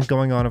tournament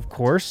going on, of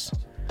course.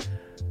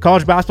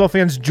 College basketball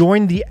fans,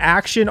 join the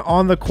action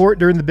on the court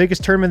during the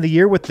biggest tournament of the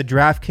year with the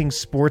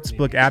DraftKings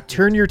Sportsbook app.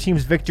 Turn your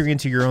team's victory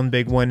into your own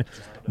big win.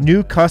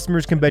 New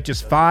customers can bet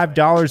just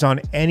 $5 on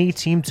any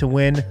team to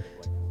win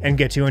and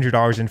get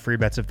 $200 in free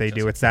bets if they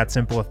do. It's that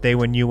simple. If they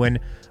win, you win.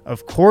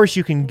 Of course,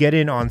 you can get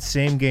in on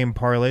same-game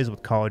parlays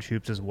with college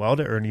hoops as well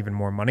to earn even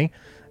more money.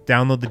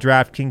 Download the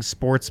DraftKings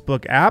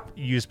Sportsbook app.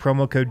 Use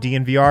promo code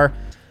DNVR.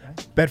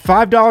 Bet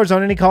 $5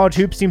 on any college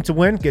hoops team to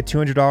win. Get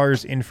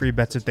 $200 in free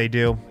bets if they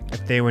do.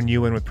 If they win,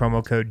 you win with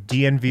promo code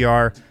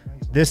DNVR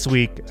this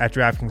week at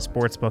DraftKings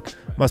Sportsbook.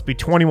 Must be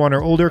 21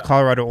 or older.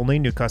 Colorado only.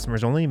 New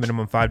customers only.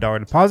 Minimum $5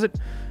 deposit.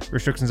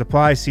 Restrictions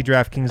apply. See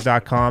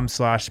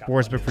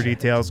DraftKings.com/sportsbook for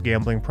details.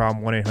 Gambling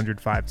problem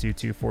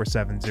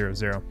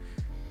 1-800-522-4700.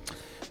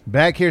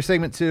 Back here,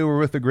 segment 2. We're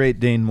with the great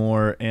Dane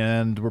Moore,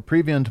 and we're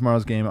previewing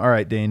tomorrow's game. All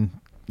right, Dane,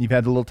 you've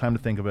had a little time to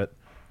think of it.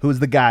 Who is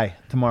the guy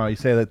tomorrow? You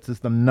say that's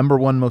just the number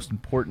one most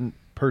important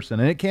person,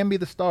 and it can be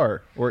the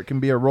star, or it can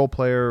be a role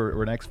player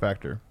or an X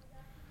factor.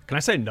 Can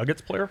I say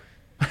Nuggets player?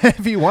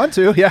 If you want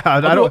to, yeah.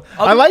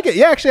 I like it.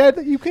 Yeah,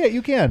 actually,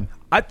 you can.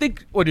 I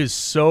think what is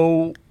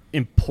so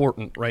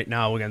important right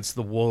now against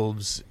the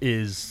Wolves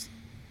is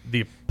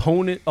the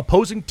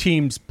opposing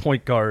team's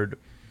point guard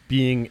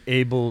being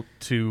able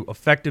to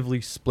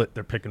effectively split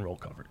their pick and roll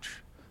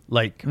coverage,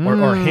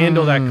 or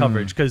handle that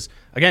coverage. Because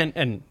again,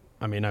 and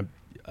I mean, I'm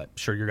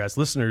sure your guys'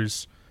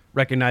 listeners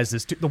recognize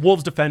this too. The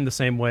Wolves defend the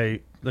same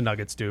way the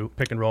Nuggets do,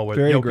 pick and roll, where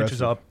Very Jokic aggressive.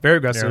 is up, very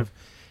aggressive.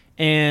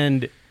 Yeah.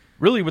 And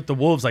really with the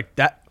Wolves, like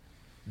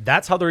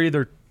that's how they're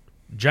either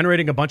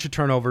generating a bunch of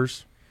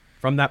turnovers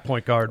from that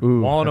point guard,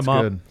 walling them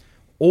up, good.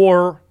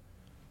 or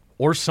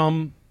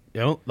some,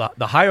 the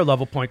higher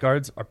level point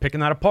guards are picking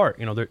that apart.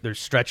 They're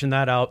stretching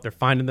that out. They're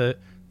finding the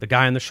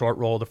guy in the short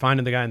roll. They're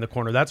finding the guy in the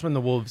corner. That's when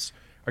the Wolves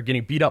are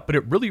getting beat up. But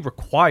it really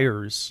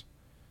requires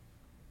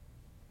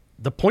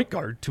the point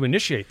guard to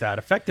initiate that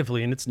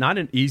effectively, and it's not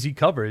an easy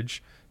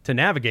coverage to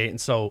navigate. And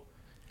so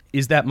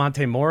is that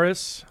Monte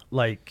Morris?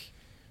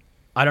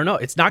 I don't know.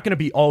 It's not going to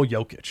be all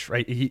Jokic,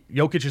 right?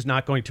 Jokic is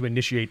not going to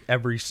initiate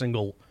every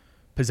single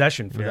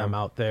possession for them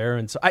out there.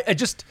 And so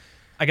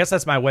I guess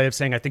that's my way of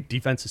saying I think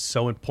defense is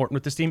so important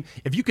with this team.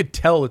 If you could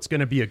tell it's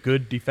going to be a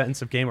good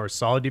defensive game or a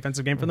solid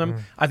defensive game for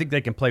them, I think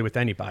they can play with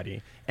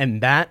anybody.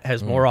 And that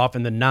has more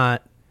often than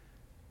not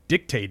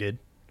dictated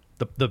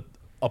the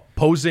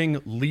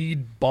opposing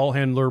lead ball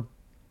handler,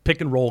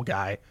 pick and roll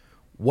guy.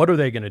 What are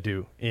they going to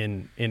do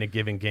in a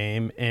given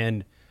game?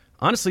 And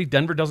honestly,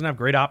 Denver doesn't have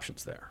great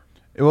options there.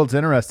 Well, it's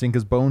interesting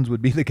because Bones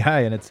would be the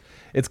guy, and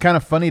it's kind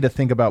of funny to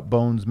think about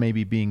Bones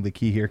maybe being the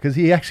key here because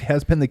he actually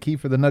has been the key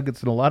for the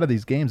Nuggets in a lot of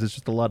these games. It's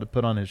just a lot to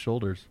put on his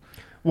shoulders.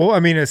 Well,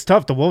 I mean, it's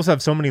tough. The Wolves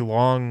have so many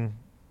long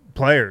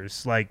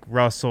players like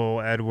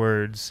Russell,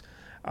 Edwards,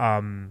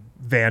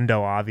 Vando,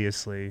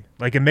 obviously.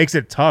 It makes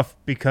it tough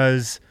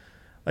because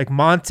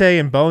Monte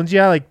and Bones,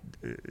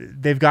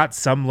 they've got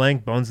some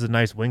length. Bones is a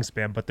nice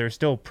wingspan, but they're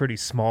still pretty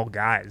small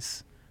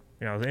guys.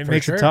 It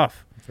makes it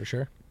tough. For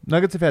sure.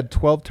 Nuggets have had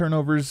 12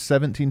 turnovers,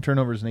 17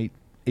 turnovers, and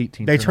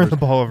 18 They turnovers. turned the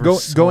ball over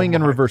going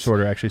in much. reverse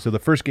order, actually. So the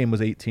first game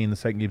was 18, the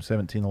second game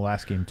 17, the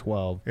last game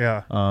 12.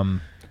 Yeah.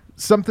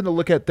 Something to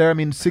look at there. I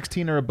mean,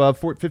 16 or above,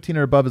 15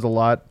 or above is a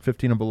lot.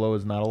 15 or below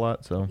is not a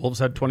lot. So Wolves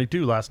had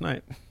 22 last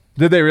night.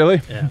 Did they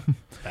really? Yeah.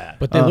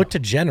 But they look to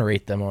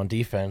generate them on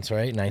defense,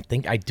 right?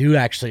 And I do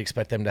actually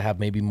expect them to have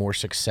maybe more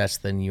success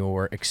than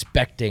you're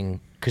expecting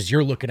because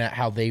you're looking at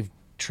how they've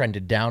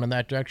trended down in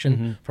that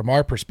direction. From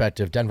our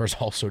perspective, Denver's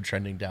also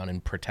trending down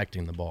in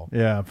protecting the ball.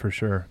 Yeah, for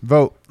sure.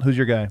 Vote. Who's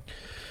your guy?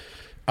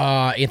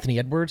 Anthony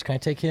Edwards. Can I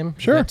take him?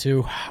 Sure.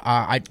 Too.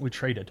 We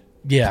traded.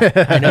 Yeah,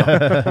 I know.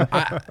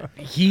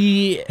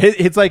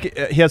 It's like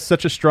he has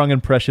such a strong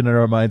impression in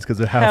our minds because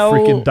of how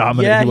freaking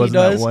dominant he was in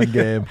that one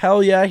game.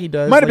 Hell yeah, he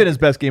does. Might have been his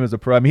best game as a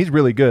pro. I mean, he's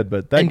really good,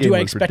 but that and game do was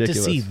I expect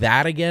ridiculous. to see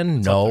that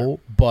again?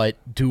 No, but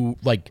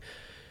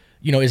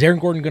is Aaron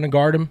Gordon going to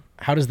guard him?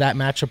 How does that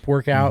matchup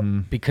work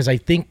out? Because I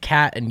think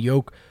Cat and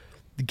Yoke,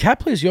 Cat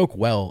plays Yoke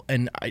well,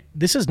 and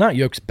this is not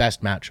Yoke's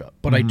best matchup,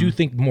 but I do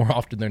think more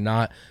often than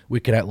not, we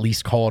could at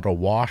least call it a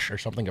wash or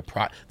something.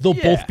 They'll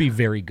both be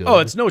very good. Oh,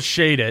 it's no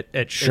shade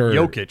at Sure.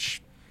 Jokic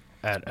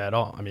at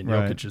all. I mean,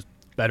 Right. Jokic is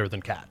better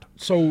than Cat.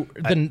 So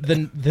then,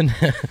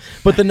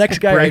 but the next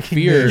guy I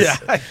fear,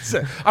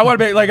 I want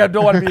to be I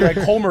don't want to be like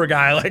Homer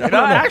guy.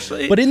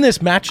 Actually, but in this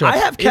matchup, I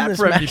have Cat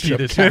for MVP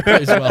this year.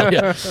 as well.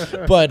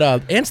 Yeah, but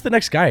Ant's the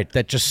next guy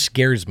that just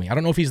scares me. I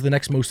don't know if he's the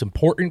next most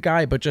important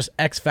guy, but just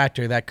X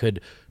factor that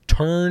could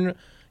turn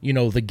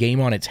the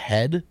game on its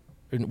head.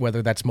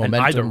 Whether that's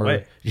momentum either or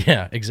way.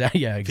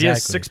 exactly. If he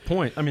has 6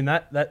 points. I mean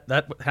that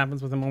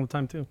happens with him all the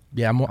time too.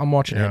 Yeah, I'm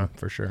watching him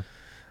for sure.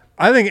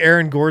 I think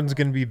Aaron Gordon's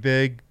going to be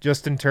big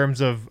just in terms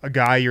of a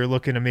guy you're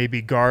looking to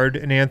maybe guard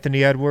in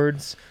Anthony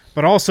Edwards,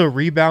 but also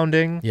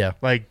rebounding. Yeah.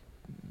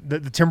 The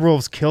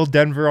Timberwolves killed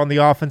Denver on the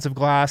offensive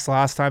glass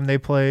last time they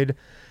played.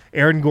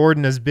 Aaron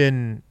Gordon has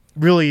been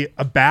really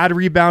a bad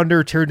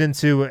rebounder turned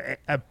into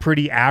a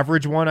pretty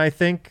average one, I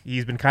think.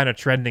 He's been kind of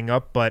trending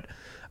up, but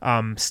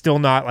still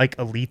not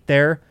elite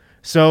there.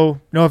 So,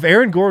 if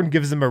Aaron Gordon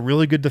gives them a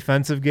really good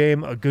defensive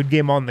game, a good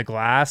game on the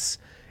glass,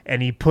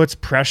 and he puts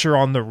pressure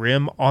on the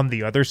rim on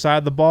the other side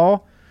of the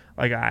ball,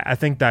 I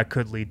think that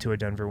could lead to a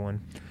Denver win.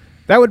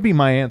 That would be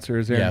my answer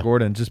is Aaron Yeah.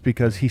 Gordon, just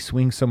because he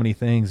swings so many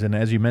things. And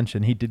as you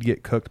mentioned, he did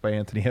get cooked by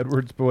Anthony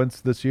Edwards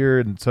once this year.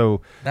 And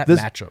so That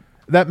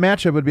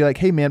matchup would be like,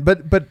 hey, man.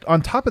 But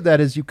on top of that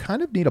is you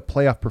kind of need a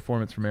playoff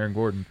performance from Aaron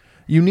Gordon.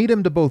 You need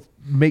him to both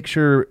make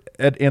sure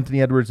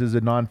Anthony Edwards is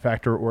a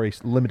non-factor or a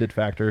limited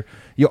factor.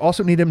 You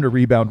also need him to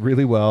rebound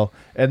really well,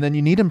 and then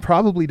you need him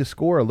probably to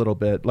score a little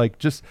bit. Like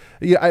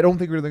I don't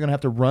think they're going to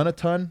have to run a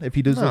ton if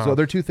he does those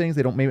other two things.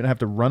 They don't maybe have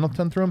to run a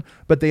ton through him,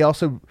 but they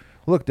also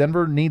look.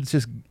 Denver needs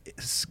just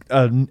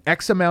an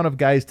X amount of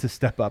guys to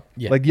step up.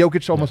 Yeah. Like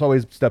Jokic almost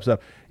always steps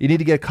up. You need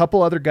to get a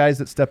couple other guys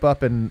that step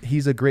up, and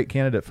he's a great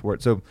candidate for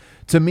it. So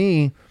to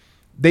me,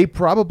 they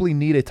probably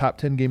need a top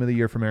 10 game of the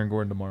year from Aaron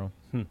Gordon tomorrow.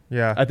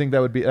 Yeah. I think that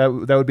would be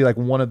like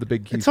one of the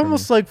big keys. It's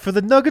almost like for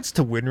the Nuggets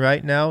to win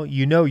right now,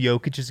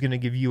 Jokic is going to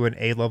give you an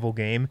A-level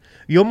game.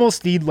 You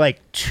almost need like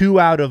 2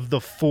 out of the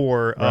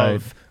 4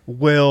 of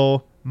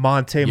Will,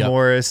 Monte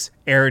Morris,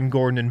 Aaron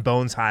Gordon, and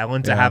Bones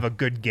Highland to have a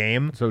good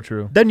game. So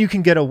true. Then you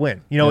can get a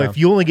win. If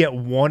you only get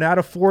 1 out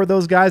of 4 of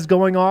those guys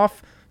going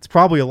off, it's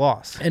probably a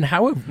loss. And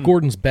how have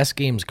Gordon's best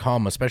games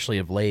come, especially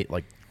of late?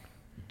 Like,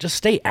 just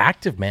stay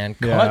active, man.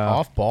 Cut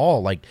off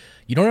ball. Like,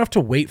 you don't have to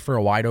wait for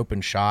a wide open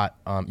shot.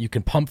 You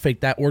can pump fake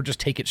that or just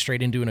take it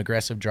straight into an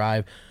aggressive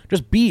drive.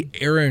 Just be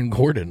Aaron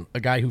Gordon, a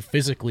guy who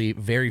physically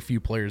very few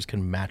players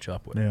can match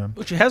up with. Yeah.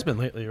 Which he has been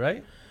lately,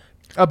 right?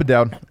 Up and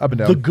down.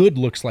 The good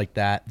looks like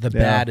that. The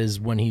bad is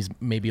when he's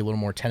maybe a little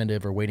more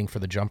tentative or waiting for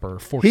the jumper.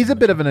 He's a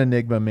bit of an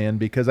enigma, man,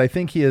 because I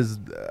think he is.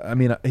 I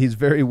mean, he's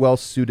very well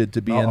suited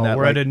to be in that.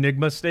 We're at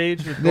enigma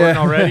stage with Gordon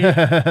already.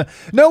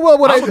 No,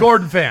 well, I'm a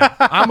Gordon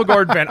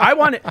fan.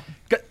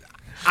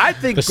 I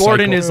think The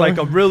Gordon cycle. is like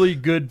a really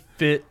good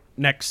fit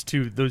next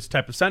to those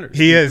type of centers.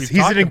 He is. we've He's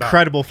talked an about.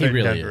 incredible fit He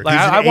really in Denver. is. Like,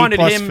 He's an I wanted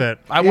A+ him. fit.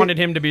 I wanted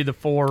him to be the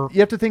 4. You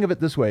have to think of it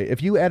this way: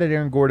 if you added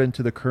Aaron Gordon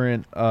to the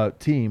current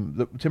team,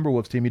 the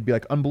Timberwolves team, you'd be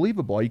like,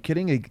 unbelievable. Are you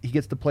kidding? He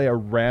gets to play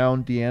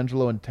around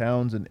D'Angelo and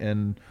Towns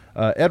and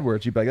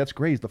Edwards. You'd be like, that's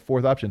great. He's the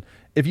 4th option.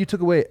 If you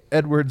took away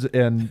Edwards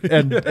and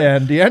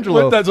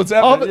D'Angelo, That's what's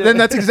happening. then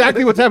that's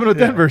exactly what's happened with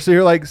Denver. So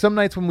you're like, some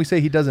nights when we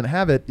say he doesn't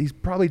have it, he's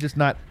probably just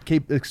not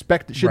should be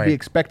Right.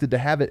 expected to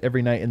have it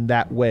every night in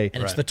that way.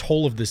 And it's the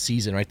toll of the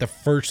season, right? The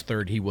first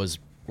third, he was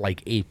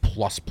like A++.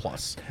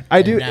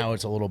 I do. Now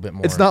it's a little bit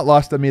more. It's not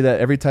lost on me that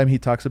every time he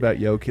talks about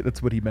Jokic,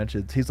 that's what he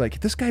mentions. He's like,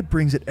 this guy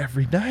brings it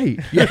every night.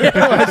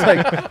 It's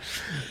like,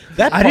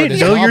 that. I part didn't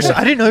is know novel.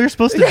 I didn't know you're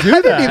supposed to do I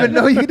that. didn't even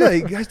know you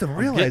did. You guys don't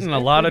realize. Getting a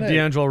lot of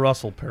D'Angelo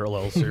Russell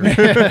parallels here.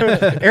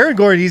 Aaron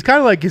Gordon, he's kind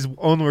of like his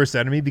own worst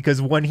enemy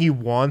because when he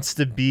wants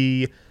to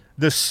be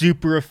the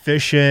super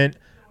efficient,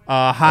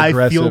 high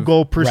Aggressive. field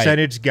goal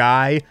percentage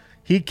guy,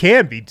 he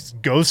can be.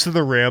 Just goes to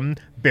the rim,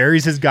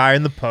 buries his guy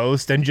in the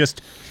post, and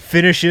just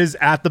finishes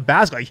at the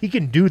basket. Like, he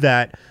can do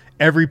that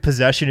every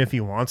possession if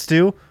he wants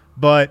to.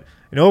 But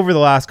over the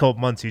last couple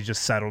months, he's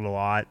just settled a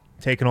lot,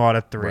 taken a lot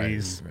of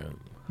threes. Right.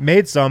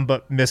 Made some,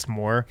 but missed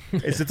more.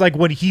 It's like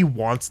when he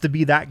wants to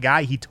be that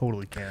guy, he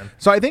totally can.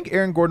 So I think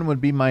Aaron Gordon would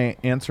be my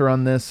answer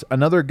on this.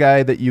 Another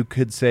guy that you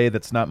could say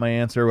that's not my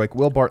answer, like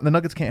Will Barton. The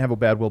Nuggets can't have a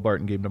bad Will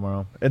Barton game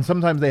tomorrow. And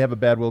sometimes they have a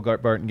bad Will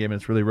Barton game and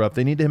it's really rough.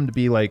 They need him to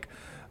be like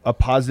a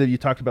positive. You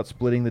talked about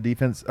splitting the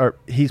defense. Or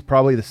he's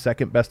probably the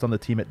second best on the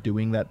team at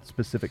doing that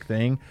specific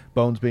thing,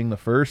 Bones being the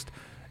first.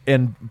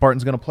 And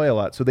Barton's going to play a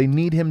lot. So they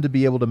need him to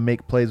be able to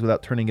make plays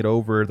without turning it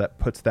over. That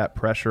puts that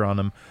pressure on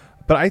him.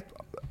 But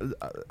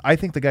I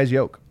think the guy's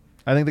Jokic.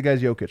 I think the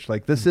guy's Jokic.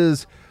 Like, this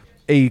is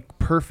a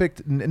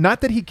perfect,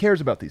 not that he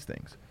cares about these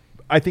things.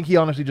 I think he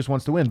honestly just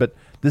wants to win, but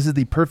this is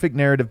the perfect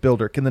narrative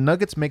builder. Can the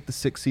Nuggets make the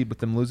 6th seed with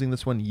them losing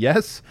this one?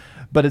 Yes,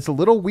 but it's a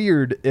little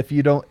weird if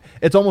you don't.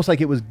 It's almost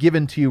like it was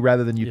given to you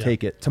rather than you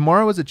take it.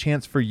 Tomorrow is a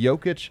chance for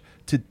Jokic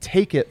to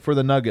take it for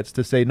the Nuggets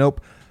to say,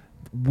 nope,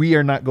 we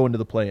are not going to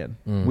the play-in.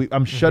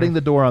 I'm shutting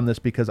the door on this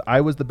because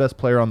I was the best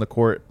player on the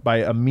court by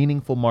a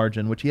meaningful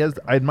margin, which he has,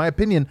 in my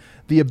opinion,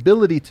 the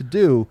ability to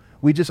do.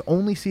 We just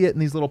only see it in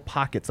these little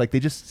pockets. Like, they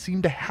just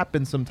seem to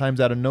happen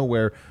sometimes out of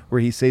nowhere where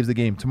he saves the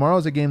game. Tomorrow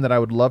is a game that I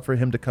would love for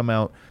him to come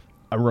out,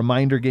 a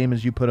reminder game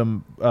as you put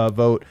him,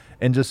 vote,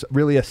 and just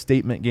really a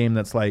statement game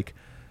that's like,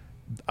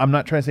 I'm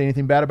not trying to say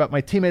anything bad about my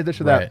teammates, this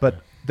or that,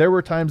 but there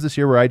were times this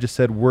year where I just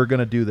said, we're going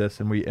to do this,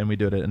 and we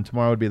did it. And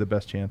tomorrow would be the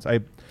best chance. I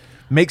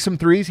make some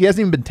threes. He hasn't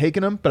even been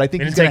taking them, but I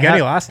think He he's didn't going to take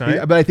any last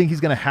night. But I think he's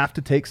going to have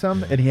to take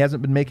some, and he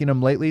hasn't been making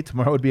them lately.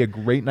 Tomorrow would be a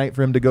great night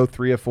for him to go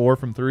 3 of 4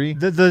 from 3.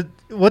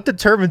 What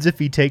determines if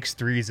he takes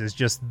threes is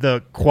just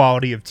the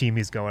quality of team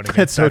he's going against.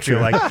 That's so I feel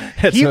true. like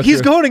That's so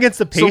he's true. going against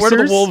the Pacers. So where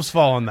do the Wolves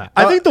fall on that?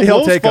 I think the He'll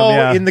Wolves take 'em, fall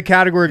yeah. in the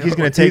category if he's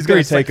going to take He's going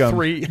threes. to take them.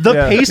 3. The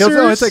Pacers,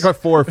 He'll take like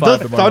 4 or 5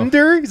 the tomorrow.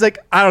 Thunder, he's like,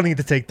 I don't need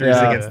to take threes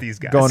against these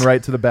guys. Going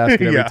right to the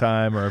basket every Yeah.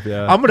 time. Or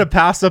I'm going to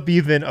pass up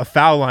even a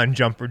foul line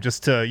jumper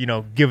just to,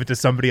 give it to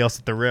somebody else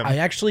at the rim. I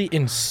actually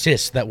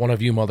insist that one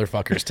of you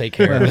motherfuckers take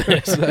care of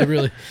this. I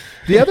really.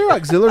 The other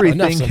auxiliary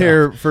Enough's thing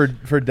here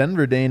for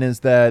Denver, Dane, is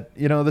that,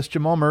 this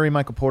Jamal Murray,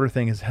 Michael Porter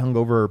thing has hung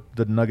over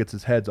the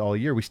Nuggets' heads all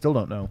year. We still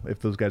don't know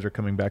if those guys are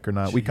coming back or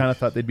not. We kind of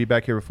thought they'd be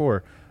back here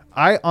before.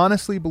 I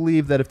honestly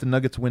believe that if the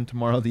Nuggets win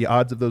tomorrow, the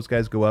odds of those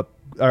guys go up,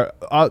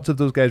 odds of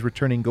those guys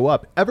returning go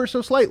up ever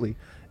so slightly.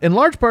 In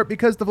large part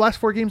because the last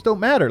 4 games don't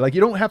matter. Like,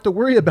 you don't have to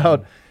worry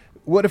about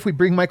what if we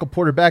bring Michael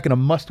Porter back in a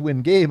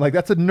must-win game. Like,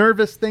 that's a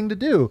nervous thing to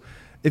do.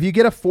 If you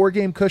get a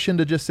 4-game cushion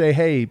to just say,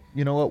 hey,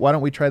 you know what, why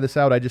don't we try this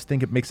out? I just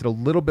think it makes it a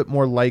little bit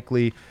more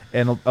likely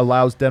and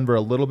allows Denver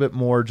a little bit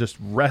more just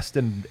rest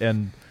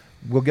and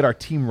we'll get our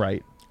team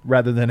right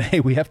rather than, hey,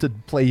 we have to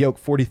play Yoke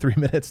 43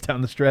 minutes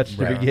down the stretch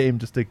every game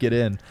just to get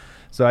in.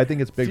 So I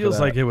think it's big. Feels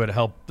for that. like it would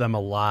help them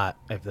a lot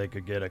if they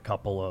could get a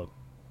couple of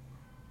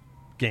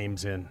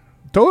games in.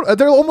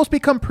 They'll almost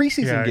become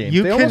preseason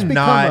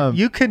games.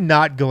 You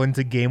cannot go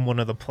into game 1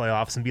 of the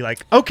playoffs and be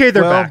like, okay,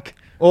 they're back.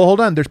 Well, hold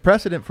on. There's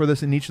precedent for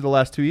this in each of the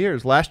last 2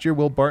 years. Last year,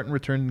 Will Barton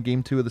returned in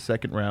game 2 of the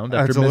second round.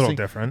 That's a little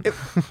different.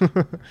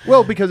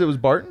 Well, because it was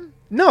Barton?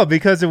 No,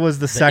 because it was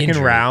the second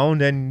injury.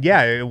 round, and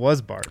it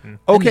was Barton.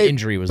 And Okay, the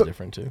injury was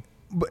different too.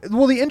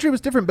 Well, the injury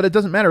was different, but it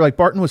doesn't matter. Like,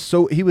 Barton was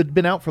he had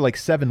been out for like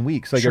 7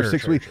 weeks, or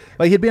 6 weeks.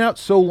 Like, he'd been out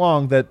so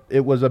long that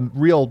it was a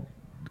real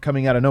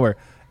coming out of nowhere.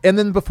 And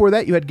then before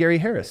that, you had Gary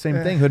Harris,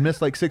 same thing, who had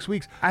missed like 6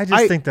 weeks. I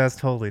just think that's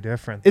totally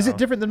different. Is it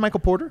different than Michael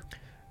Porter?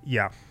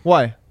 Yeah.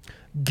 Why?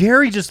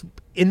 Gary just,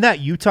 in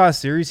that Utah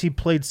series, he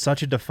played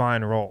such a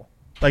defined role.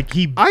 I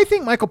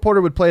think Michael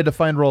Porter would play a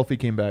defined role if he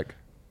came back.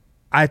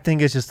 I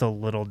think it's just a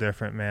little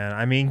different, man.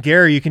 I mean,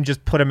 Gary, you can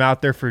just put him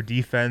out there for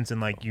defense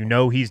and,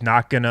 he's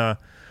not going to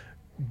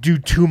do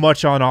too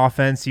much on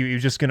offense.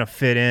 He's just going to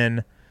fit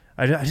in.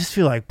 I just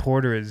feel like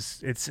Porter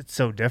it's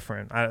so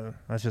different.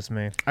 That's just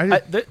me.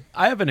 I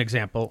have an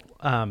example,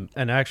 and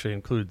it actually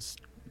includes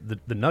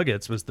the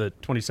Nuggets. Was the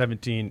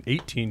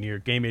 2017-18 year,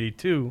 Game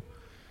 82.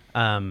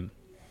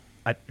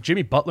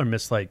 Jimmy Butler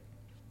missed like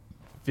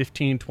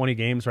 15, 20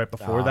 games right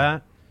before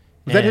that.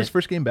 Was that his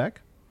first game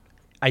back?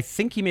 I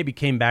think he maybe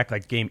came back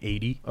like Game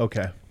 80.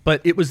 Okay.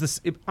 But it was this.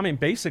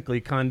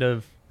 Basically, kind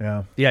of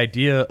the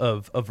idea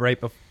of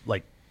right before,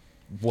 like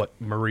what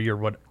Murray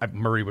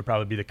would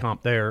probably be the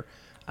comp there.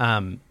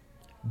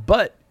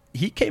 But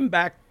he came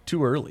back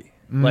too early.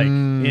 Like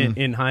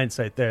in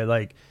hindsight, there,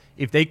 like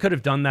if they could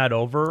have done that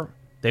over,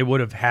 they would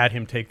have had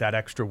him take that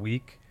extra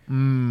week.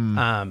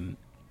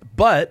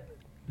 But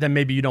then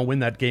maybe you don't win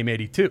that Game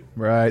 82.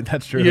 Right,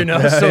 that's true. So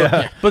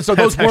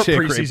those weren't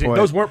preseason.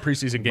 Those weren't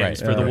preseason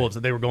games for the Wolves.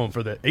 That they were going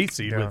for the 8th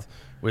seed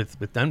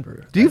with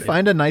Denver. Do you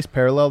find a nice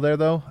parallel there,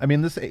 though? I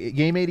mean, this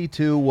Game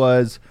 82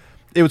 was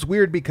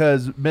weird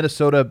because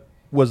Minnesota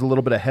was a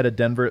little bit ahead of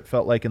Denver, it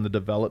felt like, in the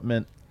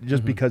development,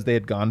 just because they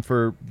had gone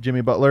for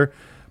Jimmy Butler.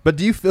 But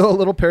do you feel a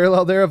little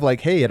parallel there of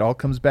like, hey, it all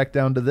comes back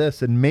down to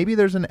this? And maybe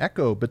there's an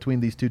echo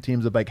between these two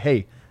teams of like,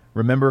 hey,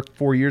 remember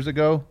 4 years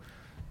ago?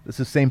 This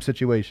is the same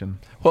situation.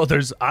 Well,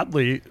 there's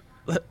oddly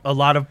a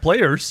lot of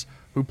players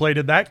who played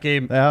in that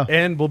game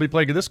and will be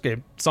playing in this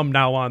game. Some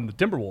now on the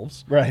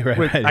Timberwolves.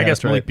 Right. I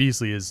guess Malik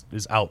Beasley is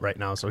out right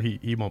now, so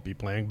he won't be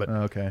playing. But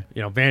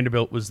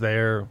Vanderbilt was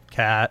there.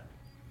 Cat.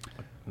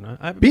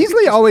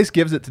 Beasley always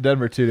gives it to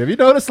Denver too. Have you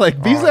noticed?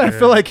 Like Beasley, I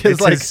feel like his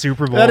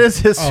Super Bowl. That is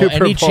his Super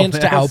Bowl. Any chance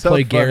to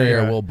outplay so Gary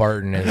or Will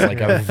Barton is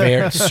like a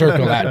very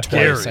circle that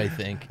twice. Gary. I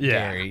think.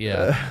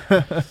 Yeah.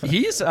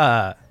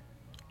 Gary,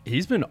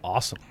 He's been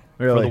awesome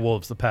for Really? the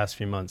Wolves the past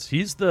few months. He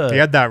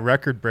had that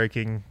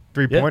record-breaking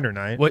three-pointer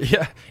night. Well,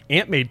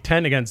 Ant made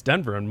 10 against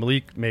Denver, and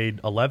Malik made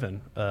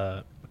 11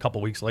 a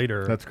couple weeks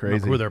later. That's I don't know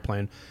crazy. who they're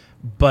playing,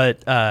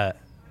 but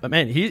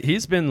man,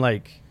 he's been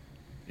like,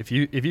 if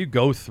you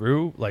go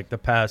through like the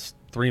past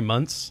 3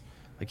 months,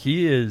 like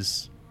he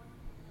is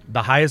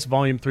the highest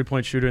volume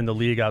 3-point shooter in the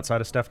league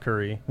outside of Steph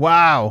Curry.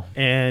 Wow.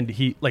 And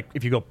he, like,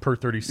 if you go per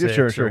 36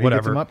 sure. or He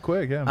whatever, gets him up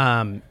quick.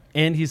 Yeah.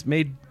 and he's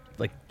made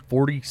like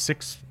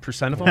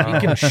 46% of them. he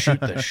can shoot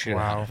the shit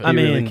out of it. I He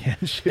really mean,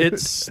 can shoot.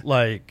 it's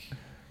like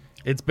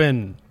it's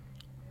been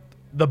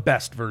the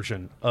best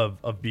version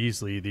of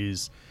Beasley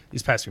these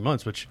past few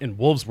months, which in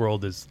Wolves'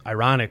 world is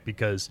ironic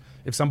because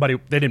if they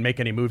didn't make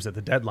any moves at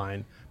the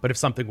deadline, but if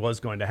something was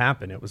going to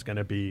happen, it was going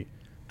to be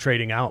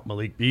trading out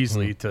Malik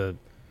Beasley to,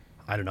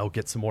 I don't know,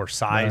 get some more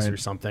size or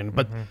something.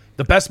 But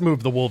the best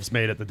move the Wolves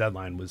made at the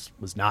deadline was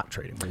not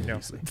trading Malik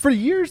Beasley. For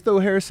years, though,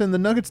 Harrison, the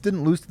Nuggets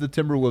didn't lose to the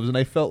Timberwolves, and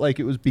I felt like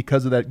it was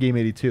because of that Game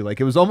 82.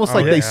 Like, it was almost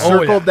like they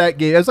circled that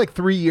game. It was like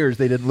 3 years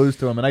they didn't lose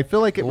to them, and I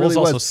feel like it Wolves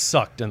really also was.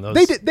 sucked in those.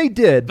 They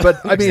did,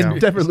 but I mean,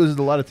 Denver loses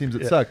to a lot of teams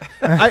that suck.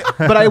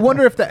 But I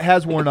wonder if that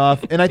has worn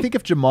off, and I think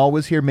if Jamal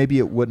was here, maybe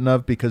it wouldn't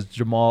have, because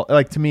Jamal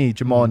and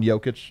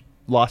Jokic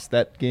lost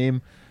that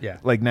game. Yeah.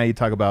 Like, now you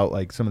talk about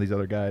like some of these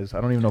other guys.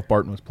 I don't even know if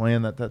Barton was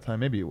playing that time.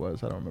 Maybe he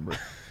was. I don't remember.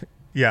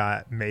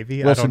 Yeah,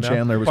 maybe. Wilson I don't know.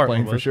 Chandler was Barton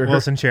playing for was. sure.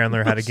 Wilson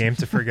Chandler had a game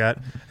to forget.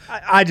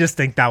 I just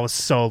think that was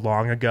so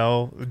long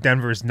ago.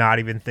 Denver's not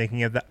even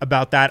thinking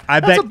about that.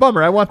 That's a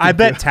bummer. I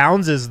bet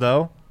Towns is,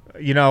 though.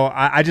 You know,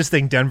 I just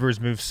think Denver's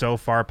moved so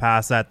far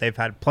past that. They've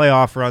had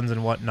playoff runs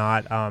and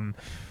whatnot.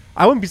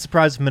 I wouldn't be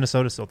surprised if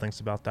Minnesota still thinks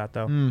about that,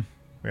 though.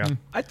 Yeah,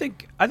 I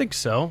think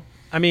so.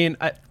 I mean,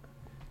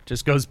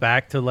 just goes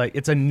back to like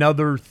it's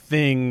another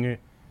thing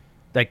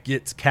that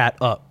gets Cat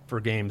up for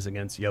games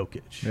against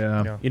Jokic.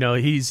 Yeah. You know,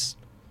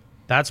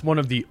 that's one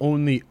of the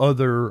only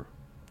other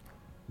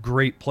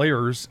great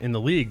players in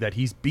the league that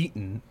he's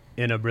beaten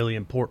in a really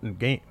important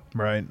game.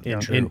 Right.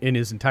 In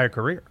his entire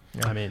career.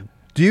 I mean,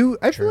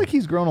 I feel like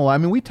he's grown a lot. I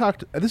mean,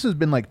 this has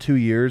been like 2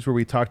 years where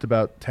we talked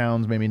about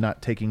Towns maybe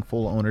not taking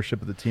full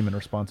ownership of the team and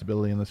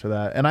responsibility and this or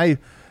that. And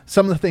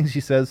some of the things he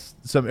says,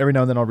 every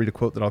now and then I'll read a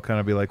quote that I'll kind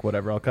of be like,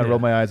 whatever, I'll kind of roll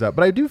my eyes out.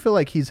 But I do feel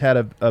like he's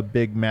had a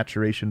big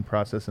maturation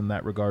process in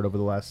that regard over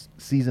the last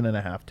season and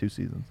a half, 2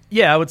 seasons.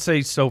 Yeah, I would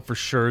say so for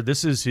sure.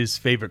 This is his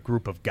favorite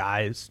group of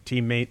guys,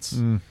 teammates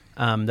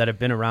that have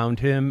been around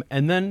him.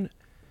 And then,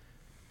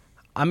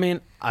 I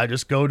mean, I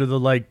just go to the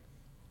like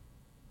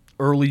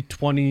early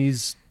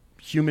 20s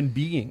human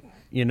being,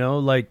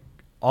 like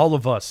all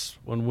of us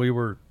when we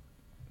were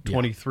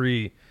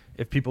 23,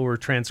 if people were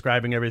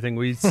transcribing everything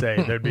we'd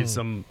say, there'd be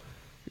some,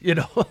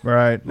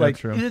 right. Like that's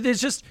true. there's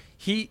just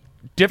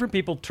different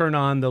people turn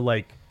on the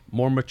like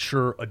more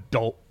mature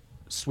adult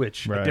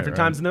switch at different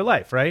times in their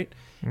life, right?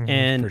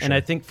 And sure. and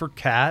I think for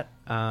Kat,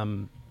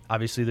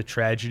 obviously the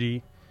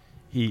tragedy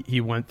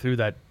he went through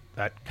that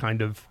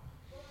kind of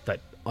that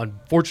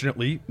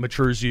unfortunately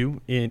matures you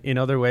in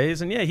other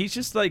ways, and he's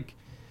just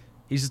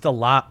a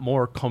lot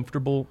more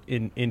comfortable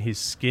in his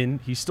skin.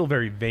 He's still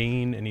very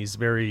vain, and he's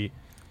very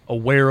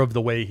aware of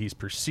the way he's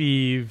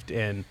perceived,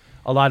 and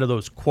a lot of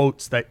those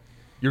quotes that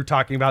you're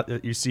talking about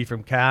that you see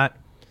from Kat,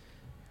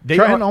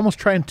 almost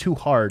trying too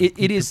hard.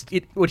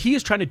 What he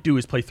is trying to do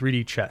is play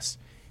 3D chess.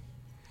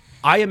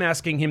 I am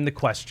asking him the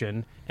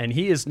question, and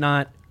he is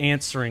not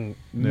answering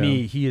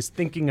me. He is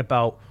thinking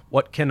about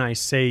what can I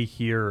say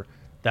here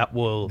that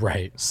will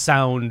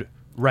sound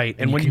right.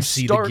 And when you can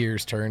see the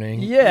gears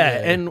turning.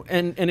 And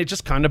it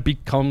just kind of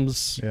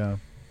becomes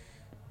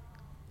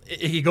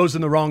he goes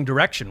in the wrong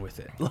direction with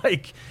it.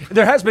 Like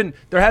there's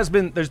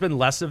been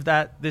less of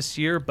that this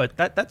year, but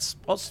that's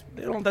also,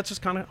 that's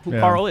just kind of who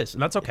Carl is,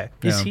 and that's okay.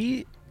 Is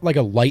he like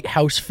a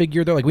lighthouse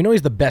figure though? Like we know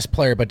he's the best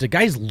player, but do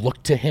guys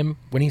look to him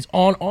when he's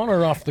on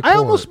or off the court? I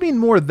almost mean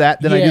more of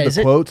that than I do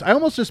the quotes. I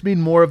almost just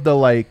mean more of the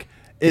like,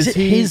 is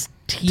he his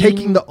team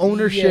taking the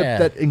ownership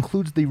that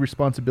includes the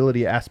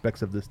responsibility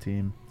aspects of this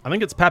team? I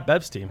think it's Pat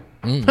Bev's team.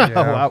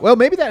 Well,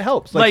 maybe that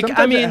helps. Like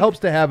sometimes it helps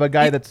to have a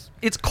guy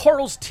it's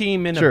Carl's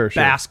team in a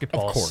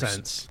basketball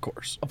sense.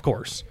 Of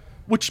course.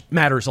 Which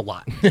matters a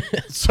lot.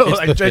 So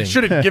I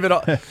shouldn't give it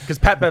up because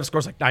Pat Bev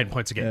scores like 9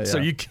 points a game. So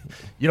you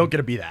don't get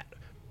to be that.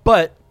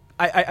 But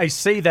I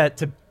say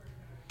that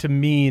to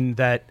mean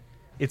that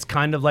it's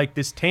kind of like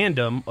this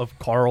tandem of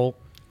Carl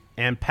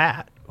and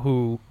Pat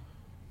who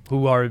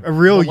are a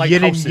real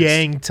yin and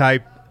yang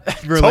type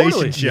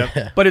relationship.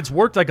 Totally. But it's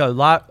worked. Like a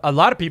lot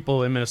of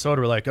people in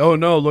Minnesota were like, oh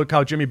no, look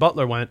how Jimmy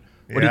Butler went.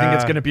 What do you think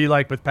it's going to be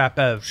like with Pat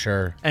Bev?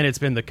 Sure. And it's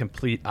been the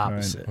complete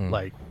opposite.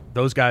 Like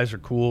those guys are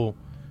cool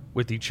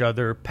with each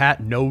other.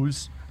 Pat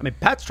knows. I mean,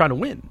 Pat's trying to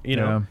win.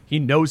 He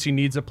knows he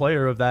needs a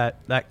player of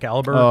that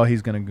caliber. Oh,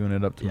 he's gonna goon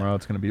it up tomorrow.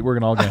 It's gonna be.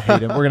 We're all gonna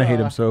hate him. We're gonna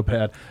hate him so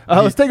bad.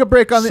 Let's take a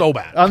break on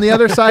the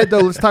other side though.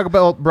 Let's talk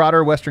about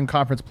broader Western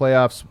Conference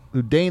playoffs.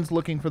 Who Dane's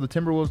looking for the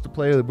Timberwolves to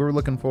play that we're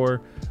looking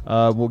for.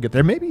 We'll get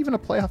there. Maybe even a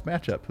playoff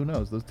matchup. Who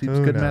knows? Those teams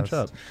could match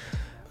up.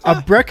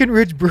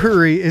 Breckenridge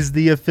Brewery is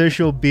the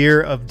official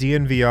beer of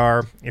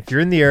DNVR. If you're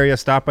in the area,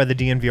 stop by the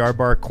DNVR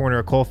bar, corner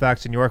of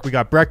Colfax in New York. We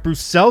got Breck Brew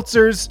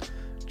seltzers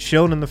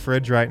chilling in the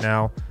fridge right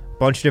now.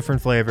 Bunch of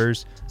different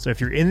flavors. So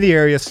if you're in the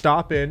area,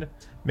 stop in.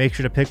 Make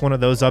sure to pick one of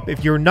those up.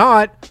 If you're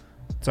not,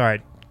 it's all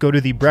right. Go to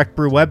the Breck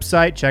Brew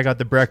website. Check out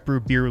the Breck Brew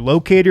beer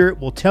locator. It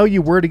will tell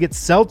you where to get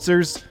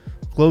seltzers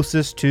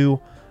closest to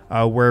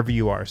wherever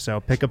you are. So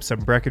pick up some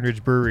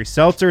Breckenridge Brewery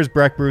seltzers.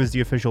 Breck Brew is the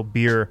official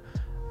beer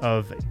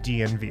of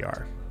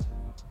DNVR.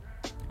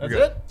 That's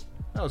it?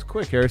 That was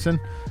quick, Harrison.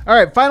 All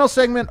right, final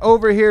segment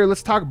over here.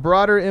 Let's talk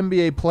broader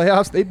NBA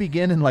playoffs. They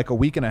begin in like a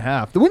week and a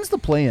half. When's the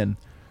play-in?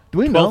 Do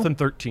we know? 12th and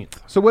 13th.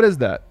 So what is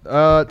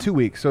that? 2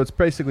 weeks. So it's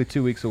basically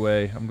 2 weeks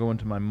away. I'm going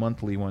to my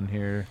monthly one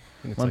here.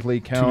 Monthly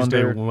like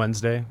calendar. Tuesday,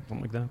 Wednesday,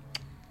 something like that.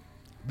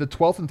 The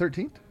 12th and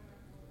 13th?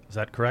 Is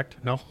that correct?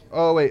 No?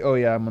 Oh, wait. Oh,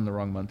 yeah. I'm on the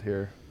wrong month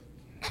here.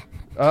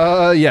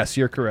 Yes,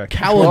 you're correct.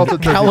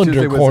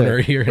 Calendar corner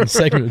here in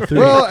segment 3.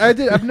 Well,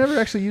 I've never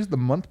actually used the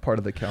month part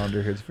of the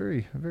calendar here. It's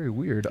very, very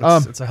weird.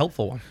 It's a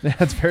helpful one. Yeah,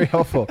 it's very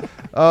helpful.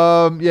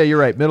 Yeah, you're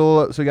right.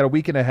 Middle. So we got a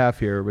week and a half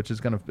here, which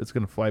is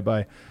gonna fly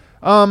by.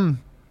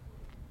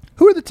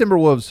 Who are the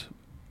Timberwolves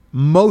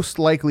most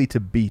likely to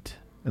beat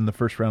in the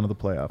first round of the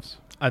playoffs?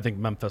 I think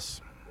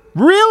Memphis.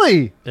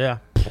 Really? Yeah.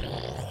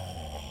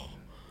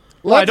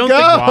 Let's go.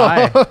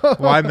 Why?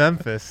 Why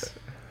Memphis?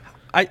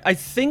 I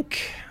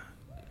think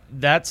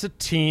that's a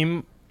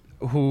team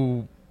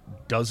who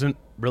doesn't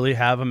really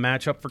have a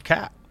matchup for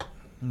Cat.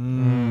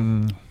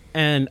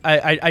 And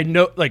I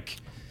know, like,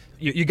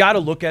 you got to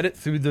look at it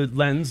through the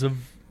lens of,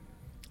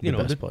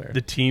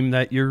 the team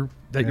that you're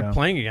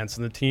playing against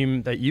and the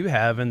team that you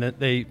have, and that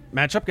they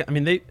match up. I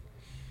mean,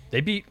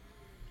 they beat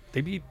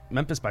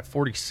Memphis by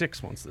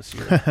 46 once this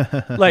year.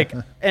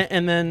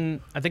 And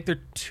then I think they're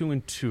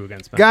 2-2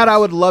 against Memphis. God, I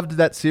would love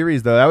that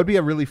series though. That would be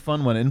a really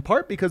fun one. In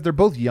part because they're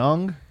both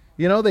young.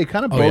 You know, they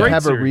kind of Oh, both yeah.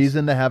 have a Great series.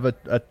 reason to have a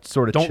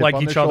sort of Don't chip like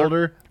on each their other.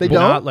 shoulder. They Do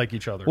don't not like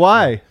each other.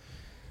 Why?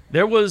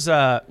 There was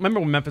remember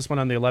when Memphis went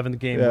on the 11th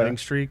game Yeah. winning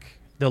streak?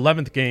 The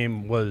 11th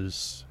game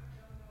was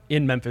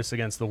in Memphis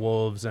against the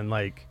Wolves, and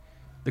like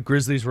the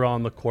Grizzlies were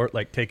on the court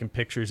like taking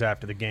pictures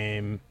after the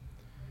game,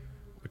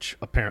 which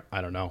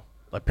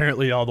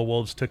apparently all the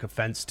Wolves took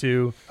offense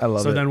to. I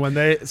love so it. then when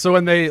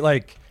they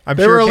like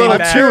They were a little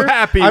back- too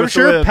happy. I'm with the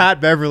sure win. Pat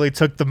Beverly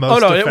took the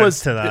most it offense was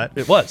to that.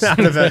 It was out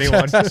of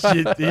anyone.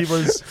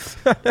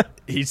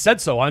 he said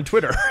so on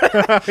Twitter.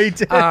 He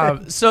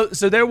did. So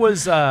there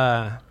was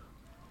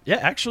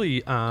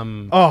actually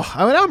I'm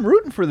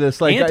rooting for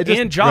this. Like,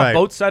 and Ja Right.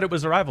 both said it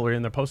was a rivalry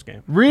in their post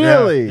game.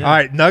 really. All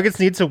right, Nuggets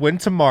need to win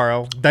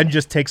tomorrow. Then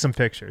just take some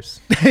pictures.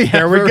 Yeah,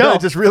 there we for go. real,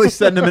 just really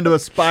send them into a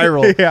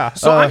spiral. Yeah.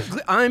 So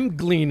I'm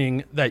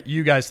gleaning that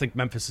you guys think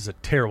Memphis is a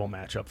terrible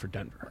matchup for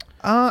Denver.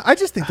 I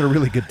just think they're a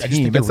really good just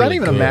team. think they're It's not really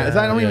even a good. match.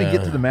 I don't even Yeah.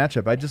 get to the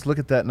matchup. I just look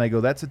at that and I go,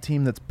 "That's a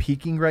team that's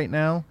peaking right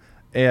now,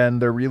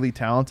 and they're really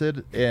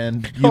talented."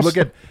 And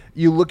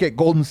you look at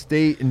Golden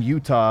State and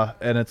Utah,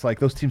 and it's like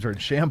those teams are in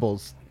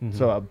shambles.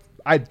 So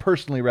I'd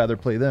personally rather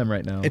play them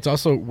right now. It's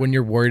also when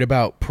you're worried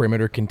about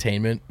perimeter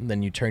containment, and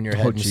then you turn your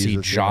head and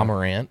Jesus, see Ja yeah.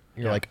 Morant.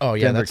 You're like, oh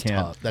yeah, Denver that's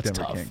can't. tough. That's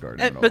Denver tough. can't guard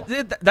him at But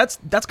all.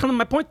 that's kind of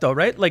my point, though,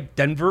 right? Like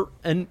Denver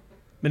and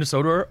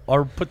Minnesota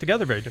are put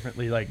together very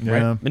differently. Like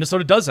Yeah.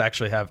 Minnesota does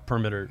actually have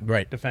perimeter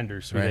Right.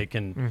 defenders who Right.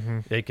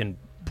 they can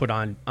put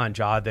on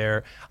Ja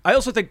there. I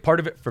also think part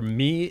of it for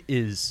me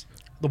is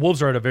the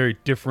Wolves are at a very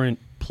different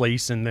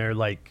place in their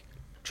like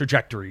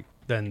trajectory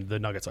than the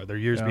Nuggets are. They're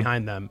years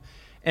behind them.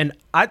 And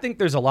I think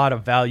there's a lot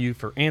of value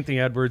for Anthony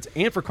Edwards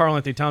and for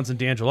Karl-Anthony Towns and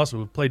D'Angelo Russell,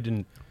 who've played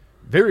in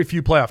very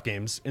few playoff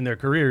games in their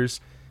careers,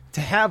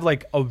 to have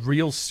like a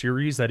real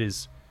series that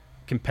is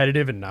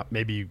competitive and not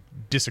maybe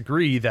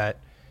disagree that,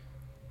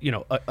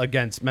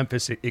 against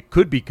Memphis, it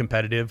could be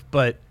competitive,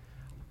 but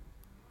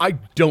I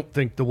don't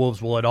think the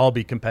Wolves will at all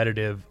be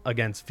competitive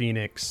against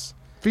Phoenix.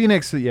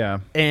 Phoenix, yeah.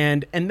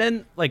 And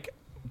then like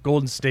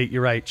Golden State,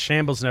 you're right,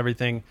 shambles and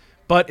everything.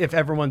 But if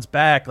everyone's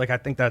back, like I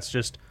think that's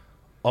just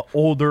an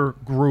older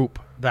group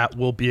that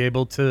will be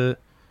able to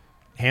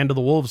handle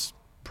the Wolves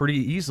pretty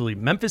easily.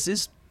 Memphis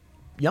is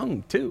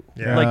young too.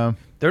 Yeah. Like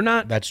they're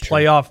not That's true.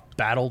 playoff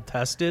battle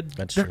tested.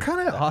 That's They're true.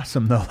 kind of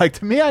awesome though. Like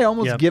to me, I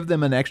almost Yeah. give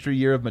them an extra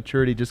year of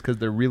maturity just because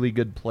they're really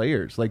good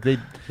players. Like they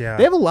Yeah.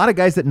 have a lot of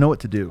guys that know what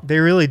to do. They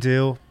really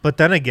do. But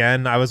then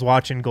again, I was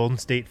watching Golden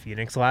State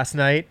Phoenix last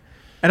night,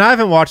 and I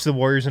haven't watched the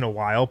Warriors in a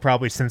while,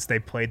 probably since they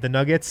played the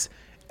Nuggets.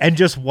 And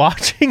just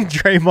watching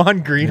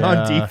Draymond Green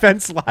on Yeah,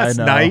 defense last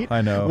I know, night,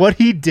 I know. what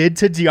he did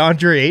to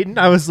DeAndre Ayton,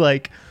 I was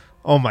like,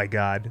 oh my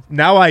God.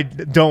 Now I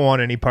don't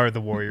want any part of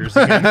the Warriors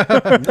again.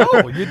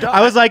 No, you don't.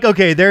 I was like,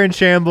 okay, they're in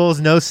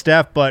shambles, no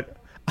Steph, but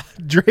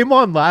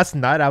Draymond last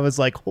night, I was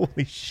like,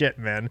 holy shit,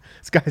 man.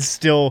 This guy's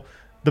still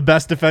the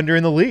best defender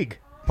in the league.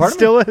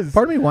 Still is.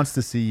 Part of me wants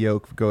to see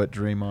Yoke go at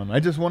Draymond.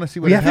 I just want to see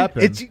what We haven't-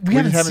 happens. it's- we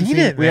haven't just seen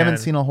it, We haven't man.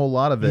 seen a whole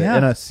lot of it Yeah.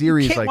 in a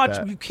series you can't like watch.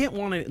 that. You can't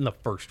want it in the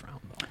first round,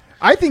 though.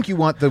 I think you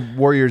want the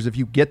Warriors, if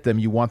you get them,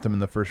 you want them in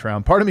the first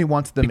round. Part of me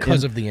wants them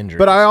Because of the injuries.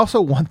 But I also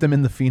want them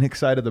in the Phoenix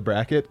side of the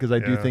bracket because I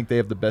do Yeah. think they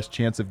have the best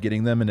chance of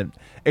getting them.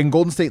 And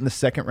Golden State in the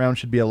second round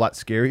should be a lot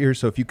scarier.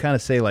 So if you kind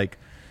of say like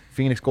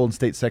Phoenix, Golden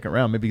State second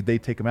round, maybe they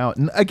take them out.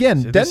 And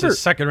again, This Denver. is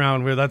second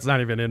round where that's not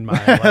even in my.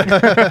 Like,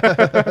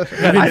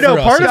 I know For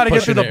us, part it's of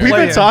get through the we've been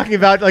play-in. talking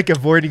about like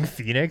avoiding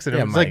Phoenix, and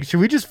Yeah, it was like, Mike. should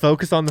we just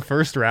focus on the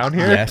first round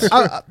here? Yes.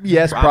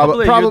 Yes,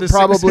 Probably. You're the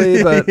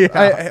probably. But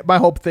Yeah. my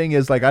whole thing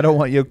is like I don't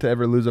want Yoke to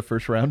ever lose a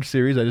first round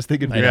series. I just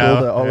think it'd be Yeah,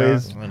 cool to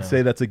always I know.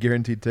 say that's a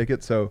guaranteed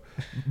ticket. So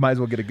might as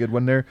well get a good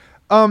one there.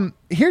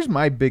 Here's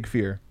my big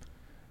fear.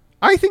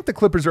 I think the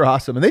Clippers are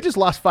awesome, and they just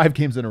lost 5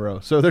 games in a row.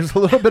 So there's a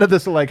little bit of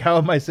this like, how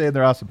am I saying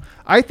they're awesome?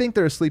 I think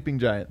they're a sleeping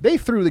giant. They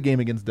threw the game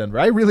against Denver.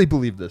 I really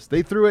believe this.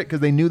 They threw it because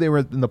they knew they were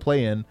in the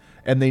play-in,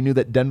 and they knew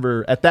that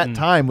Denver at that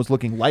time was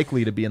looking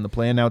likely to be in the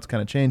play-in. Now it's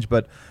kind of changed,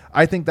 but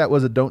I think that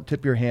was a don't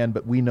tip your hand,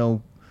 but we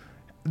know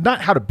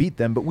not how to beat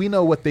them, but we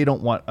know what they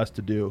don't want us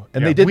to do,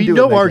 and they didn't we do it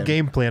know in that our game.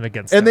 game plan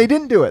against And them. they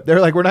didn't do it. They're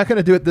like, we're not going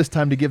to do it this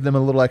time to give them a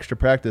little extra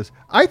practice.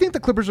 I think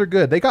the Clippers are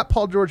good. They got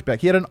Paul George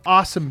back. He had an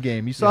awesome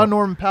game. You saw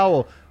Norman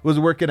Powell was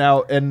working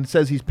out and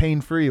says he's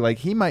pain-free. Like,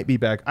 he might be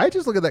back. I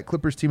just look at that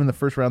Clippers team in the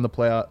first round of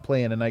the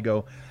play-in, and I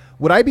go,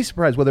 would I be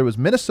surprised, whether it was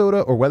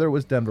Minnesota or whether it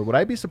was Denver, would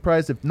I be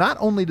surprised if not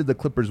only did the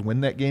Clippers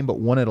win that game, but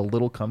won it a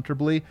little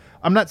comfortably?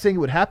 I'm not saying it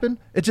would happen.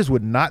 It just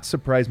would not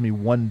surprise me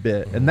one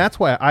bit. And that's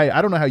why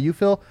I don't know how you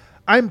feel.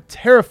 I'm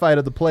terrified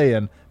of the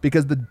play-in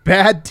because the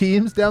bad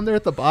teams down there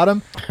at the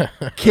bottom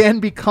can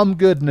become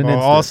good in an Well,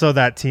 instant. also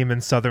that team in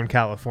Southern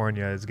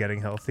California is getting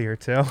healthier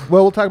too.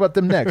 Well, we'll talk about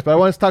them next, but I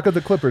want to talk about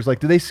the Clippers.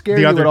 Like, do they scare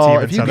The you other at all? team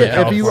in If you Southern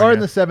if you are in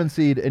California. the 7th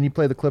seed and you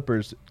play the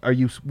Clippers,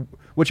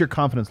 what's your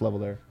confidence level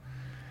there?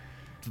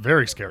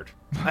 very scared.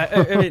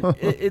 I mean,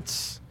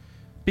 it's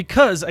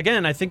because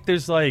again, I think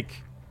there's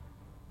like,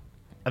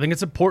 I think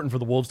it's important for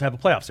the Wolves to have a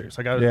playoff series.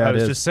 Like I Yeah, it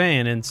was is. just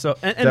saying, and so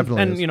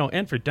Definitely and is. you know,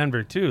 and for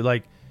Denver too.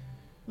 Like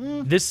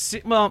this,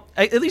 well,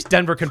 at least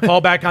Denver can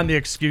fall back on the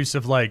excuse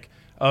of like,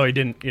 oh, he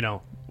didn't,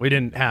 we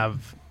didn't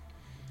have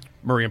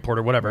Murray and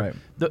Porter, whatever.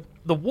 Right.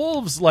 The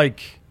Wolves,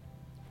 like,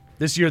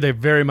 this year they've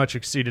very much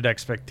exceeded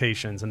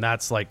expectations, and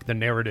that's like the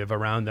narrative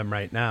around them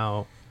right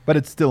now. But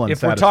it's still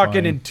unsatisfying. If we're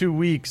talking in 2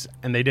 weeks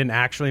and they didn't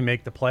actually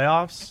make the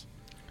playoffs,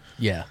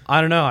 Yeah.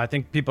 I don't know. I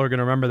think people are going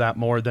to remember that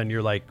more than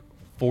your like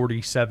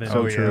 47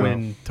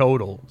 win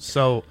total.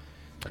 So,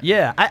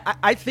 yeah,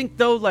 I think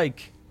though,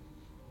 like,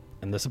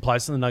 and this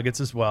applies to the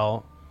Nuggets as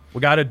well, we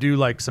got to do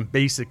like some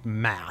basic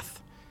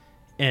math.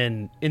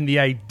 And in the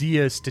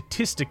idea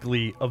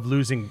statistically of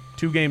losing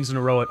 2 games in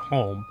a row at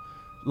home,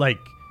 like,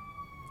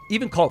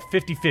 even call it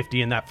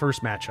 50-50 in that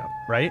first matchup,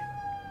 right?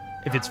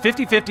 If it's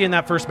 50-50 in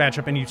that first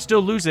matchup and you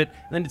still lose it,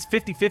 and then it's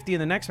 50-50 in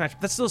the next matchup,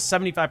 that's still a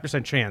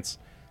 75% chance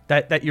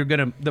that you're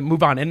going to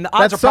move on. And the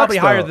odds are probably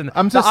higher than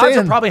I'm the just odds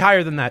saying, are probably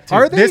higher than that too.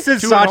 Are they? This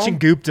is 2 at Sachin home?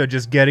 Gupta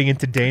just getting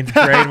into Dane's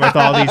brain with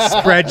all these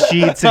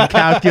spreadsheets and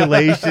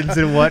calculations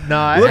and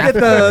whatnot. Look at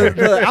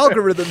the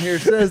algorithm here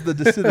says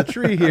the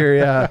tree here.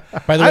 Yeah.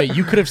 By the way,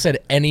 you could have said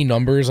any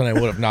numbers and I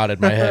would have nodded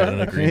my head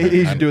and agreed.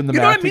 He's doing the You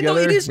know math what I mean? Though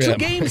together. it is 2 Yeah.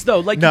 games though.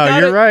 Like, No, you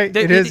gotta, you're right.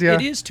 It is, yeah.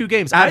 It is 2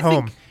 games. At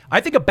home. I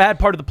think a bad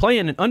part of the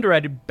play-in, an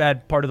underrated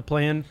bad part of the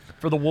play-in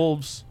for the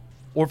Wolves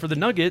or for the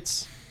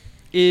Nuggets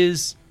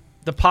is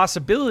the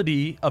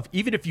possibility of,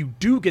 even if you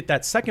do get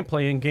that second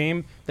play-in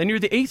game, then you're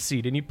the 8th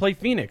seed and you play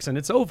Phoenix and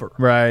it's over.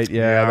 Right.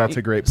 Yeah, that's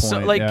a great point. So,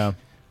 like, yeah.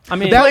 I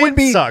mean, That would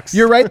be sucks.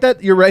 You're right that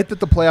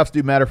the playoffs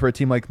do matter for a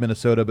team like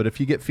Minnesota, but if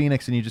you get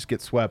Phoenix and you just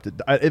get swept,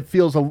 it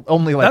feels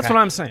only like That's what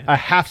I'm saying. a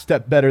half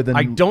step better than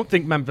I don't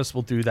think Memphis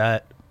will do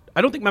that.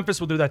 I don't think Memphis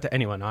will do that to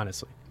anyone,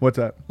 honestly. What's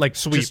that? Like,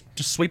 just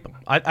sweep them.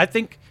 I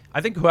think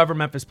whoever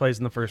Memphis plays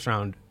in the first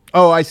round,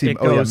 Oh, I see. it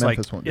Oh, yeah, goes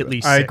Memphis like won't do at it.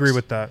 least I 6. agree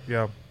with that.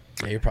 Yeah.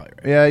 Yeah, you're probably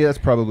right. Yeah, that's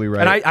probably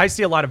right. And I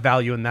see a lot of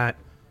value in that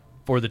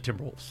for the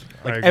Timberwolves.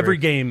 Like, agree. every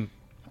game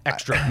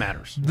extra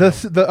matters.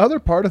 The other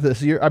part of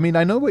this, I mean,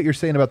 I know what you're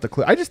saying about the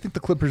Clippers. I just think the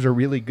Clippers are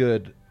really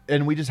good,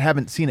 and we just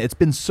haven't seen it. It's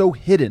been so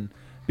hidden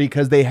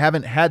because they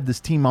haven't had this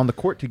team on the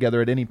court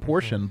together at any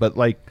portion. But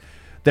like,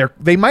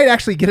 they might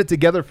actually get it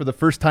together for the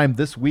first time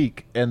this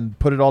week and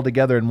put it all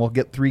together, and we'll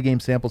get 3-game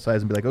sample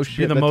size and be like, oh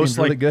shit, the that most team's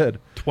really like good.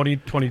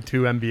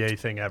 2022 NBA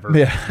thing ever.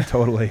 Yeah,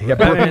 totally. Yeah,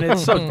 I mean,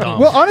 it's so dumb.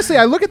 well, honestly,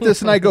 I look at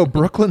this and I go,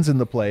 Brooklyn's in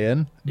the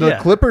play-in. The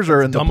Yeah, Clippers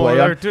are in the dumb over play-in.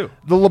 there, too.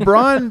 The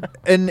LeBron,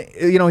 and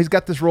he's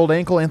got this rolled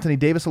ankle. Anthony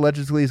Davis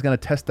allegedly is going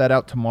to test that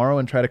out tomorrow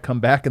and try to come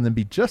back and then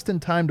be just in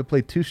time to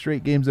play 2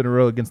 straight games in a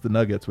row against the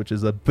Nuggets, which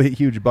is a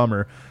huge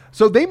bummer.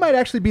 So they might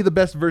actually be the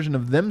best version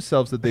of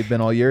themselves that they've been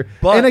all year.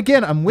 But and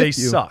again, I'm with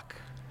they you. suck.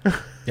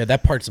 Yeah,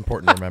 that part's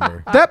important to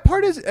remember. That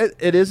part is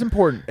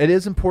important. It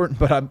is important,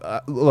 but I'm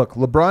look,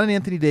 LeBron and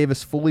Anthony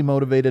Davis fully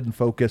motivated and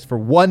focused for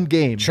 1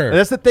 game. Sure, And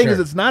that's the thing sure. is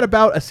it's not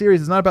about a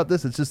series. It's not about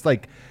this. It's just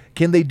like,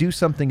 can they do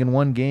something in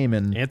 1 game?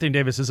 And Anthony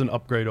Davis is an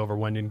upgrade over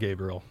Wenyen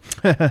Gabriel.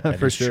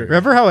 for sure.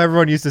 Remember how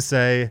everyone used to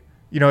say,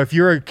 if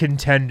you're a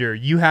contender,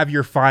 you have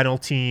your final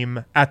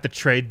team at the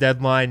trade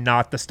deadline,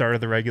 not the start of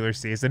the regular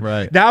season.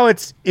 Right. Now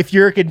it's, if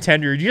you're a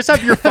contender, you just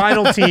have your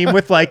final team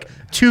with like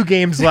 2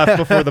 games left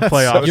before the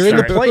playoffs. You're in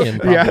the start. play-in,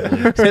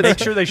 probably. Make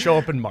sure they show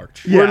up in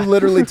March. We're Yeah.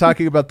 literally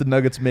talking about the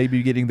Nuggets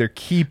maybe getting their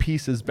key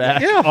pieces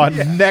back on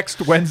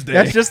next Wednesday.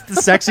 That's just the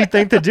sexy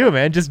thing to do,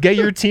 man. Just get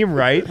your team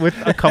right with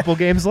a couple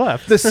games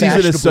left. this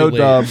season is so Fashionably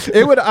dumb. late.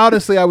 It would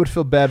honestly, I would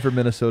feel bad for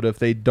Minnesota if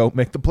they don't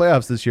make the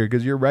playoffs this year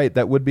because you're right.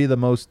 That would be the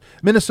most.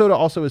 Minnesota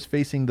also is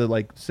facing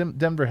the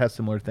Denver has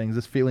similar things.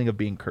 This feeling of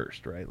being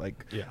cursed, right?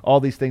 Like all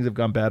these things have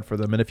gone bad for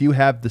them. And if you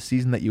have the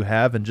season that you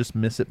have and just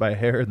miss it by a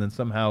hair, and then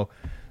somehow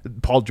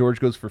Paul George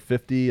goes for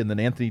 50, and then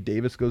Anthony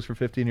Davis goes for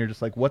 50, and you're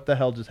just like, what the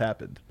hell just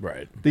happened?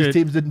 Right. These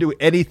teams didn't do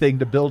anything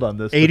to build on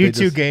this. but they 82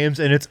 just- games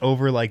and it's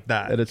over like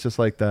that. and it's just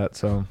like that.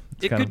 So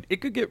it's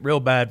It could get real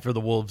bad for the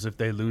Wolves if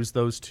they lose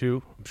those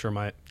 2. I'm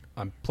sure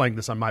I'm playing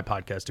this on my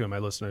podcast too, and my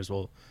listeners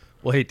will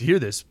hate to hear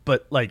this,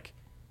 but like,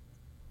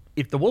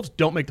 if the Wolves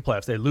don't make the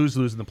playoffs, they lose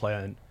in the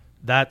play-in.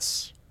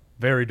 That's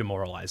very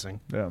demoralizing.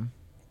 yeah.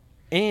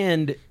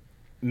 And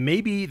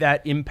maybe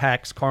that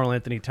impacts Karl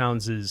Anthony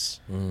Towns'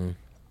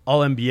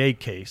 All-NBA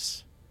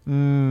case.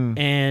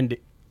 And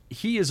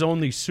he is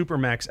only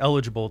Supermax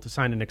eligible to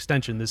sign an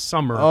extension this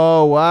summer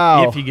Oh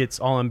wow! if he gets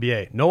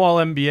All-NBA. No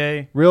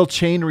All-NBA. Real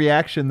chain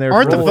reaction there.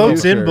 Aren't for the the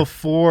votes in future.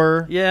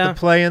 before Yeah. the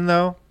play-in,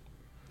 though?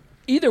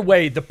 Either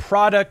way, the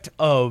product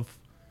of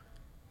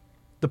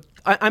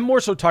I'm more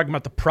so talking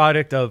about the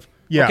product of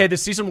Yeah. okay,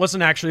 this season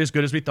wasn't actually as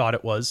good as we thought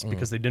it was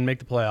because they didn't make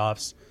the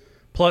playoffs.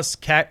 Plus,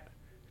 Cat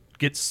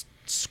gets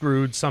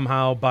screwed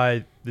somehow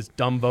by this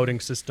dumb voting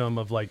system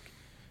of like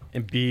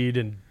Embiid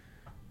and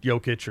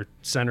Jokic or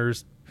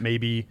centers,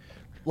 maybe.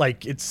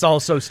 Like, it's all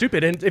so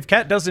stupid. And if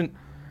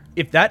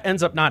that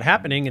ends up not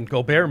happening and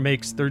Gobert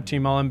makes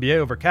 3rd-team All-NBA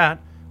over Cat,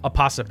 a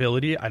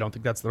possibility. I don't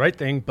think that's the right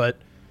thing, but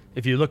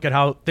if you look at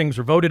how things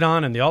were voted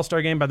on in the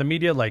All-Star game by the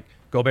media, like,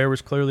 Gobert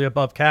was clearly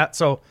above Cat.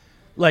 So,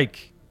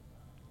 like,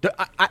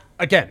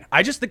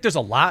 I just think there's a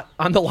lot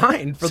on the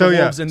line for the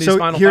Wolves in these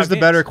final 5 here's the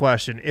games. better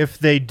question. If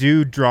they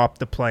do drop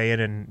the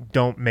play-in and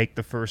don't make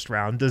the first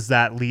round, does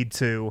that lead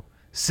to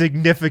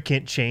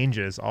significant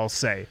changes, I'll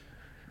say?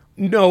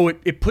 No,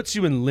 it puts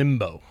you in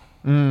limbo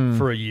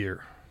for a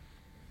year,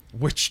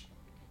 which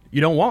you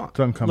don't want. It's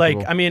uncomfortable.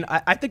 Like, I mean,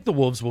 I think the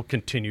Wolves will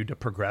continue to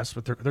progress,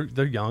 but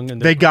they're young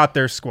and They got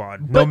their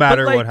squad, no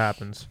matter what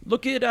happens.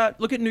 Look at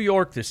New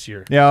York this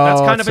year. Yeah,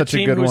 that's kind of a such a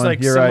team good who's one.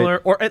 like You're similar,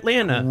 right. or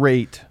Atlanta.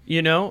 Great.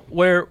 You know,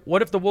 where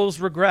what if the Wolves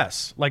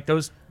regress like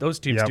those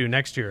teams Yep. do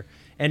next year?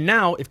 And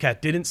now, if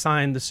Cat didn't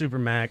sign the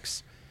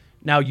Supermax,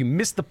 now you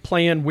missed the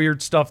plan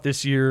weird stuff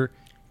this year,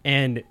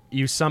 and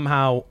you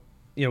somehow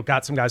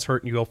got some guys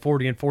hurt, and you go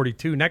 40 and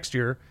 42 next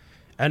year,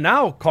 and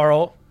now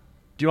Carl.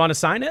 Do you want to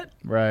sign it?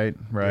 Right.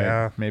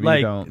 Yeah. Maybe Like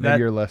you don't. that- Maybe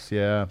you're less.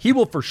 Yeah. He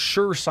will for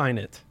sure sign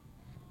it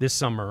this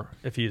summer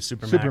if he is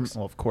Supermax.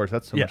 Well, of course,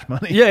 that's so much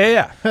money.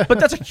 Yeah. But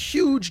that's a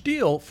huge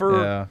deal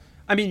for. Yeah.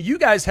 I mean, you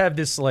guys have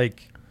this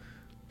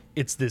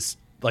it's this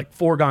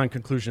foregone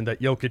conclusion that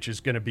Jokic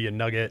is going to be a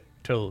Nugget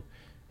till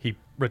he.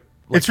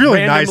 It's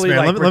really nice, randomly, man.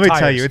 like, Let me tell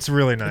retires. you, it's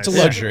really nice. It's a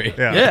luxury.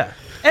 Yeah.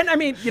 And I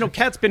mean,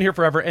 Cat's been here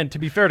forever. And to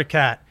be fair to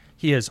Cat,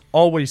 he has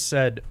always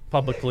said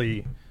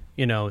publicly,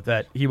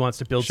 that he wants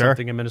to build Sure.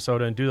 something in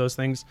Minnesota and do those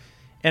things.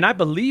 And I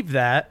believe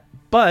that.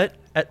 But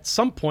at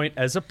some point,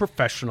 as a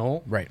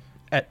professional, Right.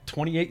 at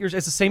 28 years,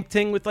 it's the same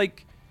thing with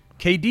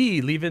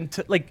KD leaving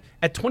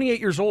at 28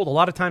 years old. A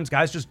lot of times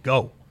guys just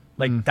go.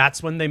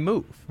 That's when they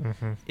move.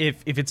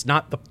 If it's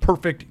not the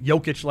perfect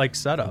Jokic-like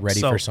setup. Ready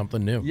for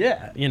something new.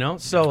 Yeah,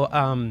 So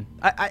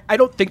I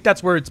don't think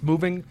that's where it's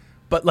moving,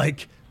 but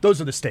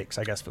those are the stakes,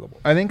 I guess, for the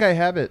Wolves. I think I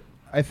have it.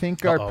 I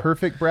think our Uh-oh.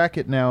 perfect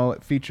bracket now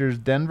features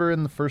Denver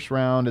in the first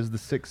round as the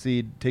 6th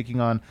seed taking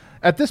on.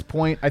 At this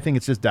point, I think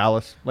it's just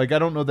Dallas. I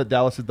don't know that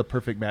Dallas is the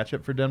perfect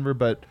matchup for Denver,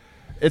 but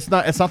it's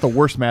not the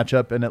worst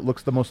matchup, and it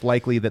looks the most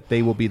likely that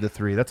they will be the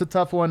 3. That's a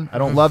tough one. I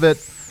don't love it,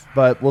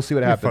 but we'll see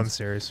what Be a happens. fun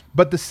series.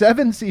 But the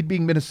 7 seed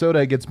being Minnesota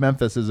against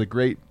Memphis is a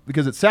great,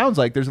 because it sounds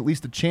like there's at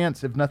least a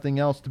chance, if nothing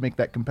else, to make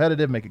that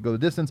competitive, make it go the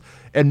distance,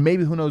 and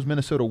maybe, who knows,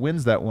 Minnesota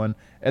wins that one.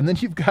 And then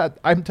you've got,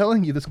 I'm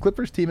telling you, this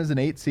Clippers team is an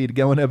 8 seed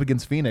going up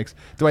against Phoenix.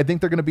 Do I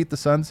think they're going to beat the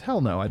Suns? Hell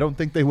no, I don't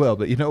think they will.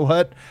 But you know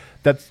what?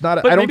 That's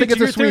not. But I don't maybe think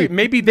to it's a your theory, sweep.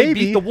 Maybe they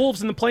beat the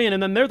Wolves in the play-in,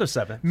 and then they're the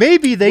 7.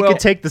 Maybe they Well- could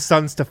take the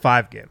Suns to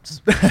 5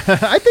 games.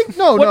 I think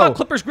no. What no. about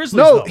Clippers Grizzlies,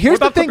 No, though? here's What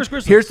about the thing. Clippers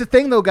Grizzlies? Here's the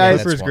thing, though,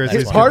 guys. that's one-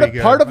 Grizzlies that's could part be of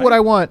good. part of what I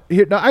want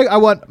here. No, I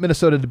want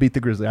Minnesota to beat the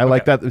Grizzlies. I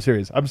like that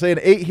series. I'm saying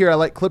 8 here. I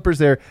like Clippers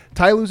there.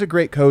 Ty Lue's a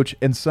great coach,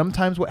 and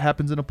sometimes what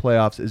happens in the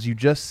playoffs is you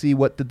just see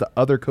what did the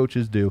other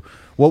coaches do.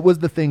 What was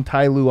the thing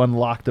Ty Lue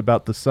unlocked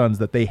about the Suns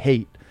that they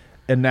hate,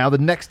 and now the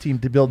next team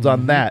builds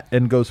on that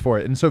and goes for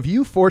it. And so if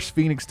you force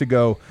Phoenix to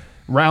go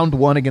round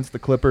 1 against the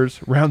Clippers,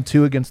 round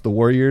 2 against the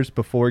Warriors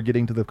before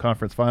getting to the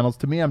conference finals,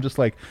 to me, I'm just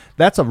like,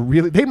 that's a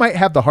really, they might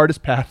have the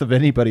hardest path of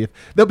anybody.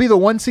 They'll be the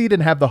 1 seed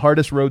and have the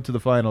hardest road to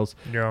the finals.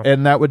 Yeah.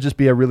 And that would just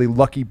be a really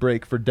lucky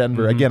break for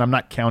Denver. Again, I'm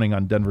not counting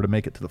on Denver to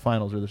make it to the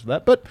finals or this or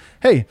that, but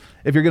hey,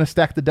 if you're going to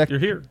stack the deck, You're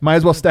here. might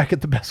as well stack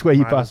it the best way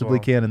you Might as possibly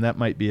well. can, and that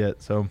might be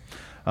it. So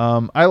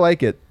I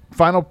like it.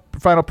 Final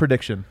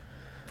prediction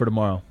for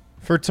tomorrow.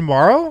 For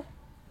tomorrow,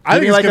 I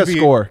Give me think like it's a gonna be,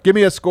 score. Give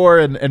me a score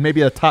and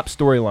maybe a top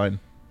storyline.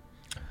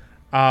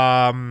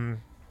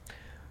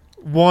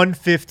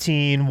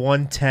 115,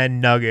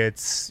 110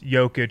 Nuggets.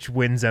 Jokic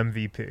wins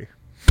MVP.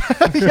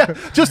 Yeah,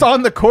 just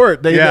on the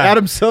court. They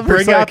Adam Silver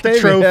bring out the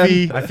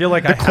trophy. I feel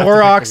like the I have to pick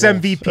Clorox the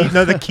Wolves. MVP.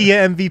 No, the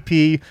Kia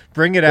MVP.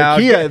 Bring it out.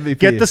 Kia Get, MVP.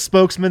 get the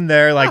spokesman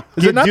there. Like,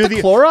 Is it not do the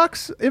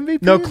Clorox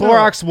MVP? No,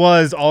 Clorox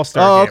was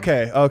All-Star Oh,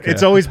 game. okay.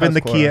 It's always been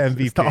That's the Kia Clorox.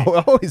 MVP.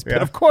 It's always been,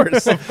 Yeah. of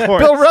course. Of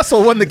course. Bill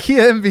Russell won the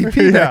Kia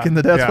MVP back in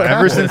the day. That's what Ever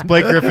happened. since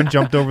Blake Griffin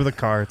jumped over the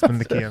car, it's been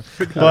the Kia.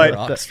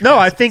 But no,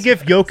 I think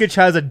if Jokic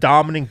has a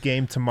dominant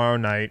game tomorrow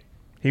night,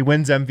 he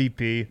wins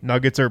MVP.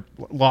 Nuggets are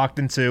locked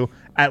into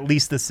at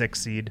least the 6th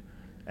seed.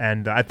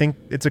 And I think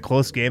it's a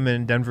close game,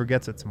 and Denver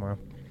gets it tomorrow.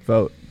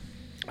 Vote.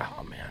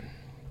 Oh, man.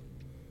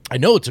 I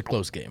know it's a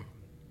close game.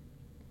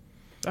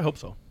 I hope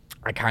so.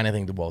 I kind of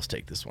think the Wolves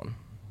take this one.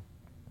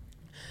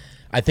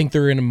 I think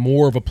they're in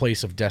more of a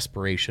place of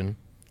desperation.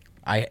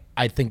 I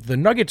think the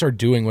Nuggets are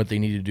doing what they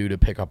need to do to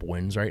pick up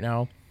wins right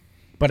now,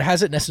 but it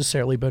hasn't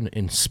necessarily been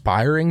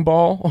inspiring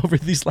ball over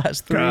these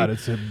last 3 God,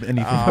 it's anything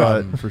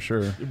but, for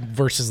sure.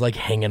 versus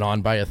hanging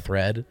on by a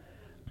thread.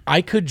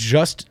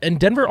 And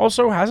Denver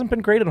also hasn't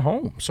been great at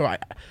home, so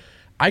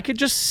I could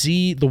just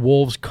see the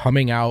Wolves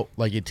coming out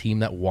like a team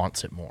that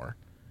wants it more,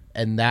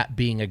 and that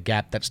being a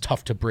gap that's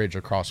tough to bridge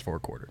across 4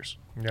 quarters.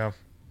 Yeah.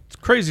 It's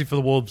crazy for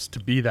the Wolves to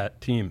be that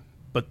team,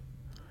 but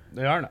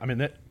they aren't. I mean,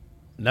 they've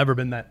never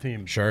been that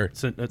team. Sure.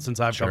 Since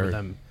I've Sure. covered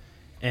them,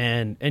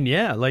 and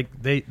yeah,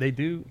 they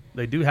do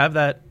have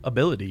that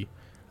ability.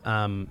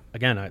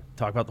 Again, I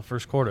talk about the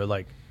first quarter,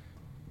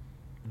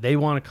 they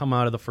want to come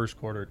out of the first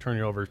quarter, turn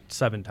you over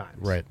 7 times,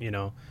 Right?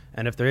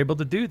 And if they're able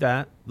to do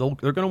that, they're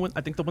going to win.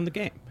 I think they'll win the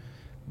game.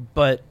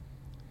 But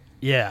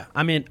yeah,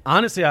 I mean,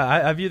 honestly,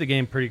 I view the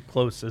game pretty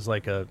close as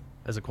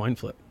as a coin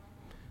flip.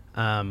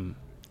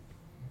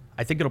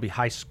 I think it'll be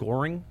high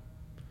scoring.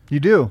 You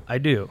do. I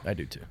do. I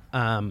do too.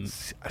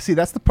 See,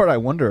 that's the part I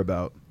wonder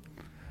about.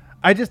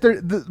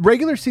 The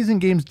regular season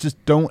games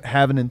just don't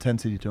have an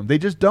intensity to them. They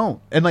just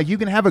don't. And like you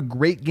can have a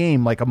great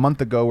game like a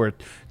month ago where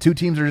two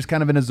teams are just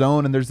kind of in a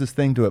zone and there's this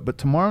thing to it. But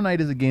tomorrow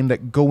night is a game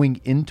that going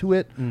into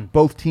it,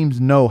 both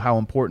teams know how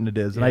important it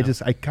is. And I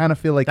kind of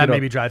feel like that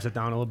maybe drives it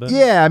down a little bit.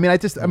 Yeah, I mean,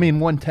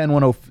 110,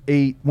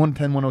 108,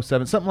 110,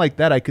 107, something like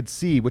that I could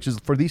see, which is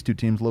for these two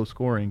teams low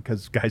scoring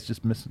because guys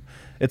just miss.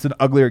 It's an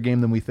uglier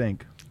game than we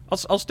think.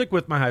 I'll stick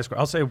with my high score.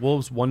 I'll say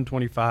Wolves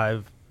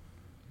 125,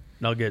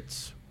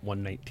 Nuggets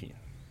 119.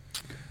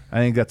 I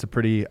think that's a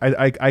pretty.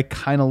 I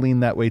kind of lean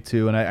that way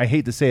too, and I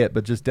hate to say it,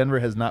 but just Denver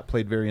has not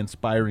played very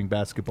inspiring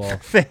basketball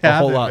a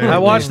whole lot. I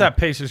watched that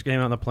Pacers game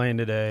on the plane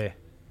today.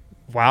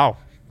 Wow!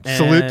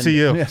 Salute to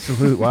you. Yeah,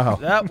 salute. Wow.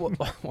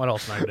 What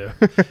else can I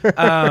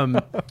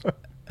do?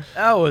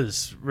 That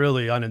was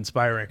really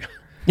uninspiring.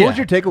 What was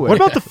your takeaway? What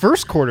about the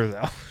first quarter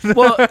though?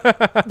 Well,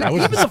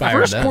 was even the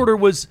first then. quarter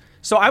was.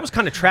 So I was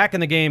kind of tracking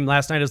the game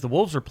last night as the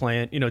Wolves were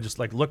playing. Just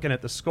like looking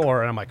at the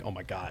score, and I'm like, oh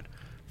my god.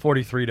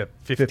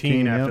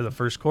 43-15 after the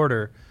first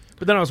quarter.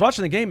 But then I was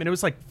watching the game and it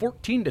was like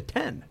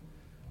 14-10.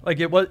 Like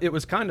it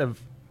was kind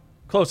of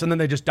close, and then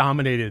they just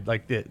dominated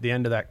like the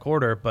end of that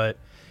quarter. But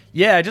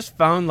yeah, I just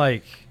found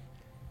like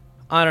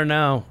I don't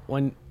know,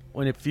 when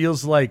it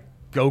feels like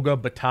Goga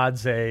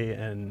Batadze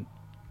and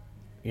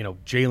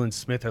Jalen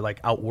Smith are like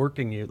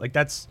outworking you. Like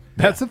that's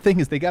the thing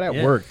is they got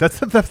outworked. That's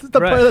the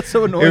part that's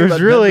so annoying. It was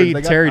about really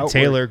Denver. Terry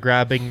Taylor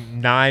grabbing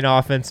 9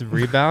 offensive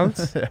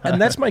rebounds. And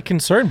that's my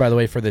concern, by the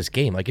way, for this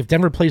game. Like, if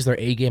Denver plays their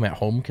A game at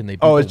home, can they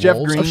beat is the Jeff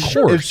Wolves? Green? Of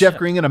course. Is Jeff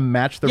Green going to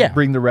match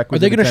bring the record? Are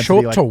they going to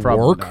show up to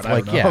work?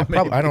 Probably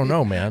not. I don't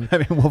know, man. I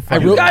mean, we'll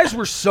find you out. guys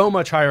were so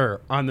much higher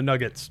on the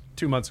Nuggets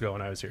 2 months ago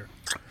when I was here.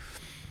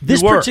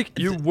 This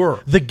You were.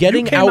 The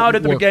getting you came out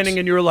at the outworked. beginning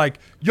and you were like,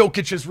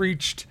 Jokic has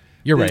reached.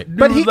 You're right. New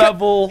But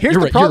level. Here's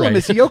You're the right, problem: you're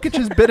is Jokic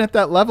has been at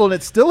that level, and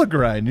it's still a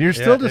grind. You're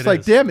still just it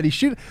like, is. damn it, he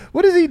shoot.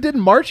 What is he did in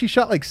March? He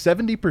shot like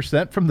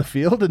 70% from the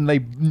field, and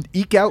they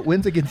eke out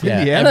wins against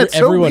Indiana. It's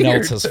so everyone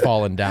weird. else has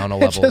fallen down a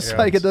It's level. just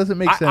like it doesn't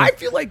make sense. I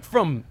feel like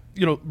from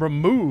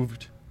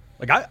removed,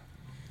 like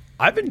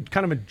I've been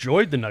kind of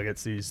enjoyed the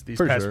Nuggets these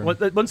For past sure.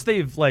 once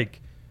they've like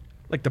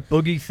the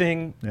Boogie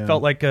thing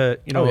felt like a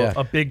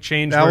a big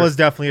change. That where was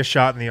definitely a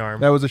shot in the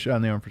arm. That was a shot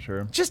in the arm for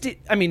sure.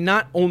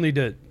 not only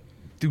to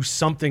do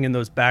something in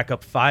those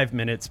backup 5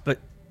 minutes, but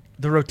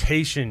the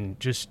rotation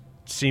just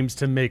seems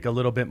to make a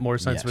little bit more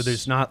sense. Yes. Where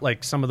there's not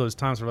like some of those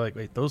times where we're like,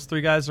 wait, those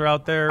 3 guys are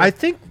out there. I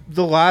think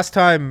the last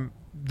time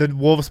the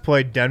Wolves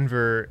played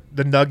Denver,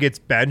 the Nuggets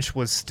bench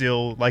was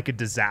still like a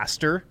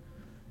disaster.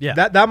 yeah,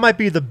 That might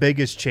be the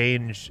biggest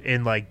change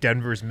in like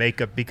Denver's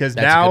makeup because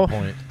That's a now good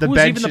point. the who was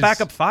bench even the is-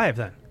 backup 5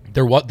 then?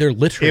 There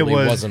literally It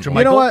was wasn't. Jermichael-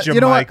 You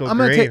know what? Jermichael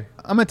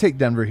I'm gonna take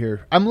Denver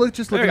here. I'm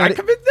just looking at it.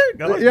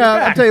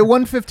 Yeah, I'll tell you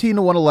 115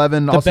 to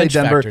 111. I'll say bench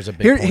Denver. factor's a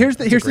big point. Here's the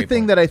That's a here's the great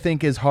thing point. that I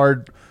think is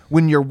hard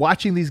when you're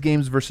watching these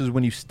games versus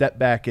when you step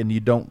back and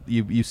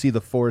you see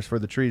the forest for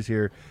the trees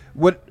here.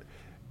 What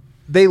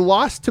they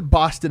lost to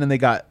Boston and they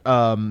got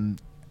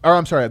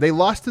they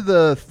lost to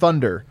the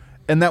Thunder.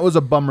 And that was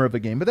a bummer of a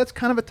game. But that's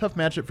kind of a tough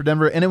matchup for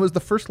Denver. And it was the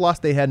first loss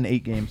they had in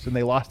 8 games. And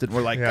they lost it. And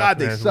we're like, Yeah, God,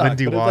 they man, suck.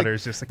 Lindy But it's like,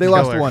 Waters just a they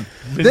lost killer. one.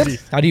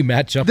 How do you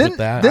match up with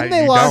that? Then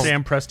they you lost.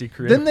 Sam Presti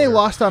creative Then they player.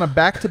 lost on a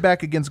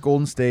back-to-back against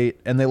Golden State,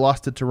 and they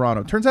lost to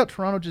Toronto. Turns out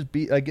Toronto just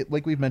beat,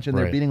 like we've mentioned,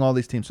 they're Right. beating all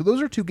these teams. So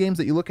those are 2 games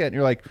that you look at and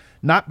you're like,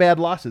 not bad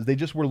losses. They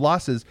just were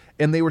losses,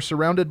 and they were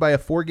surrounded by a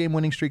 4-game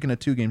winning streak and a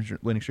 2-game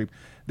winning streak.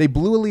 They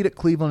blew a lead at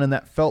Cleveland, and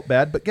that felt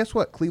bad. But guess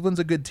what? Cleveland's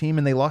a good team,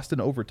 and they lost in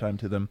overtime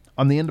to them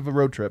on the end of a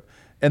road trip.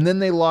 And then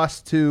they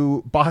lost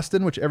to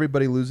Boston, which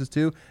everybody loses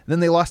to. And then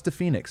they lost to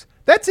Phoenix.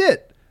 That's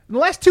it. In the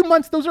last 2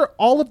 months, those are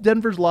all of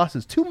Denver's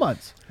losses. 2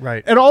 months.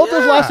 Right. And all of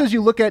those losses you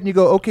look at and you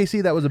go, okay,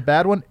 see, that was a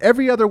bad one.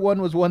 Every other one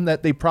was one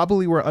that they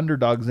probably were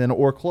underdogs in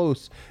or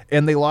close,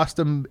 and they lost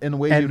them in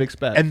ways you'd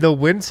expect. And the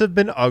wins have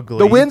been ugly.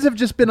 the wins have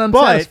just been But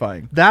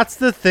unsatisfying. that's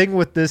the thing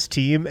with this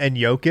team and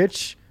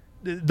Jokic.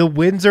 The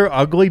wins are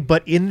ugly,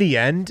 but in the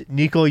end,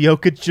 Nikola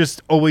Jokic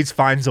just always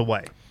finds a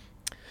way.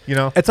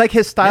 It's like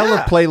his style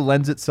of play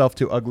lends itself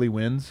to ugly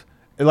wins.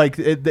 Like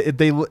it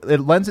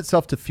lends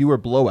itself to fewer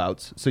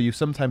blowouts, so you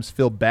sometimes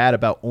feel bad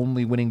about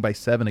only winning by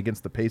 7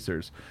 against the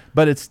Pacers,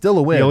 but it's still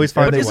a win. He always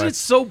finds But a isn't way. it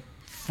so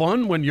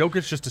fun when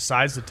Jokic just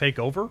decides to take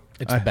over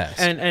It's the best.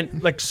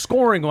 and like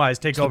scoring wise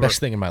take the over? best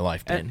thing in my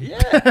life, man.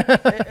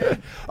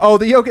 Oh,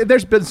 the Yoke!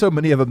 There's been so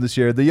many of them this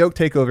year. The Yoke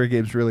takeover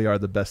games really are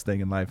the best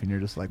thing in life, and you're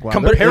just like, wow.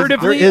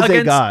 Comparatively there is a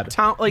against god.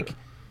 Town, like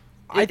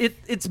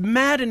it's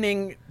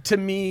maddening to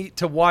me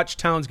to watch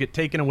Towns get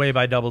taken away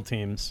by double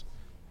teams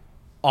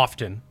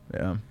often,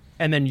 Yeah.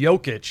 and then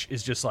Jokic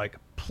is just like,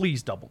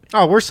 please double me.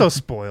 Oh, we're so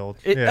spoiled.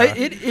 It Yeah.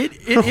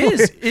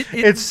 is.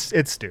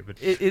 It's stupid.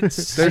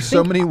 It's There's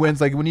so many wins.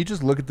 Like when you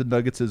just look at the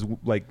Nuggets'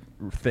 like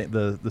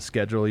the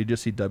schedule, you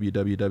just see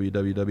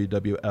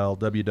WWWWWL,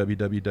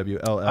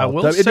 WWWWLL. I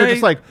will and say you're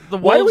just like, the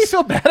why do we Wolves-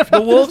 feel bad about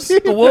the Wolves.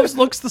 this team? The Wolves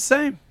looks the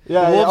same.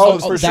 Yeah, the yeah, Wolves oh,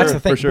 looks for the sure. same. That's the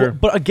thing. For sure.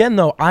 But again,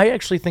 though, I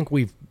actually think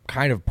we've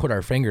kind of put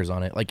our fingers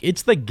on it. Like,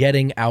 it's the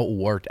getting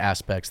outworked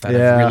aspects that Yeah.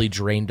 have really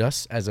drained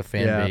us as a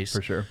fan Yeah, base.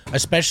 for sure.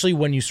 Especially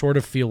when you sort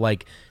of feel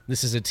like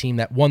this is a team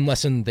that one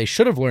lesson they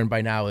should have learned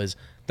by now is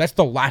that's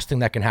the last thing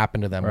that can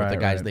happen to them with the Right,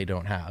 guys right. they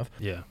don't have.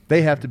 Yeah.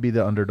 They have to be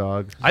the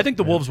underdog. I think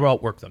the Wolves will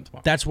outwork them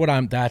tomorrow.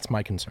 That's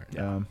my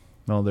concern.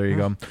 Well, there you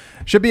go.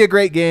 Should be a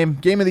great game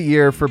of the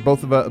year for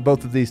both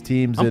of these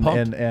teams, I'm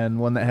and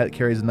one that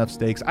carries enough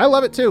stakes. I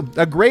love it too.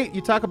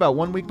 You talk about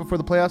 1 week before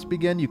the playoffs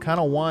begin. You kind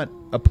of want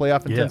a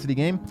playoff intensity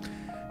game.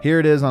 Here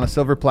it is on a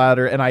silver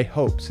platter, and I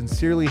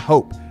sincerely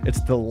hope,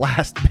 it's the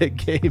last big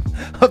game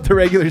of the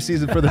regular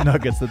season for the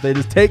Nuggets, that they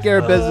just take care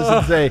of business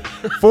and say,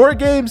 4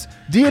 games,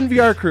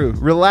 DNVR crew,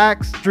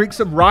 relax, drink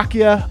some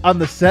rakia on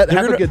the set,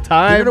 have a good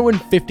time. They're going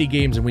to win 50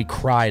 games, and we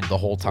cried the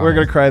whole time. We're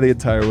going to cry the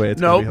entire way.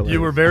 It's gonna be No, you hilarious.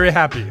 were very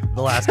happy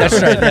the last That's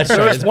time. right. That's There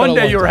right. was It's one been a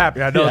day long you were time.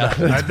 happy. I know Yeah.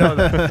 that. I know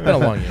that. It's been a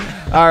long year.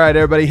 All right,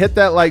 everybody, hit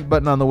that like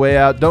button on the way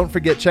out. Don't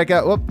forget, check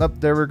out. Up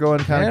there, we're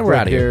going kind Yeah, of we're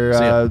quick outta here. See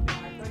ya.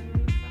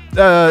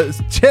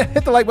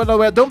 Hit the like button on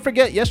the way out. Don't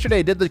forget,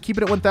 yesterday did the Keep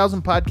It at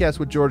 1000 podcast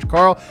with George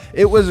Carl.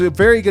 It was a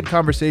very good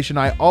conversation.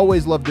 I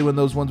always love doing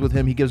those ones with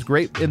him. He gives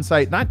great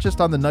insight, not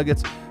just on the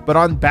Nuggets, but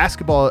on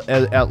basketball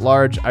at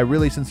large. I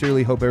really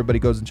sincerely hope everybody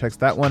goes and checks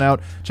that one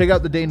out. Check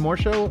out the Dane Moore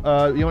Show.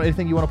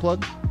 Anything you want to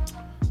plug?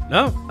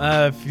 No,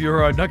 if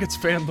you're a Nuggets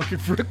fan looking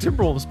for a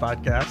Timberwolves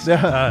podcast,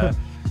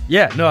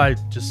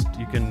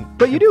 you can.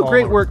 But you do follow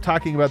great on- work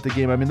talking about the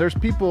game. I mean, there's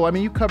people. I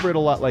mean, you cover it a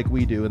lot like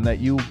we do, in that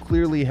you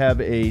clearly have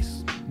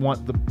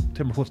want the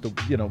Timberwolves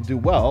to do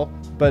well,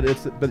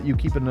 but you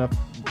keep enough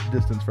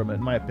distance from it,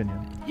 in my opinion.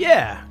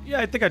 Yeah,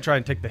 I think I try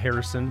and take the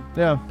Harrison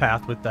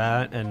path with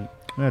that, and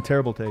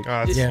terrible take.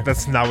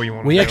 That's not what you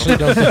want to We do. actually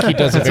don't think he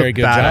does a very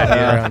good bad job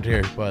idea. around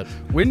here, but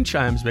wind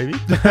chimes, baby.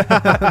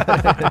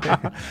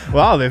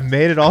 Wow, they've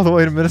made it all the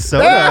way to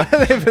Minnesota.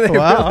 They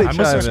Wow. really I'm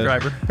a chime in.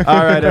 subscriber.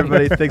 All right,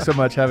 everybody. Thanks so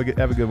much. Have a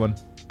good one.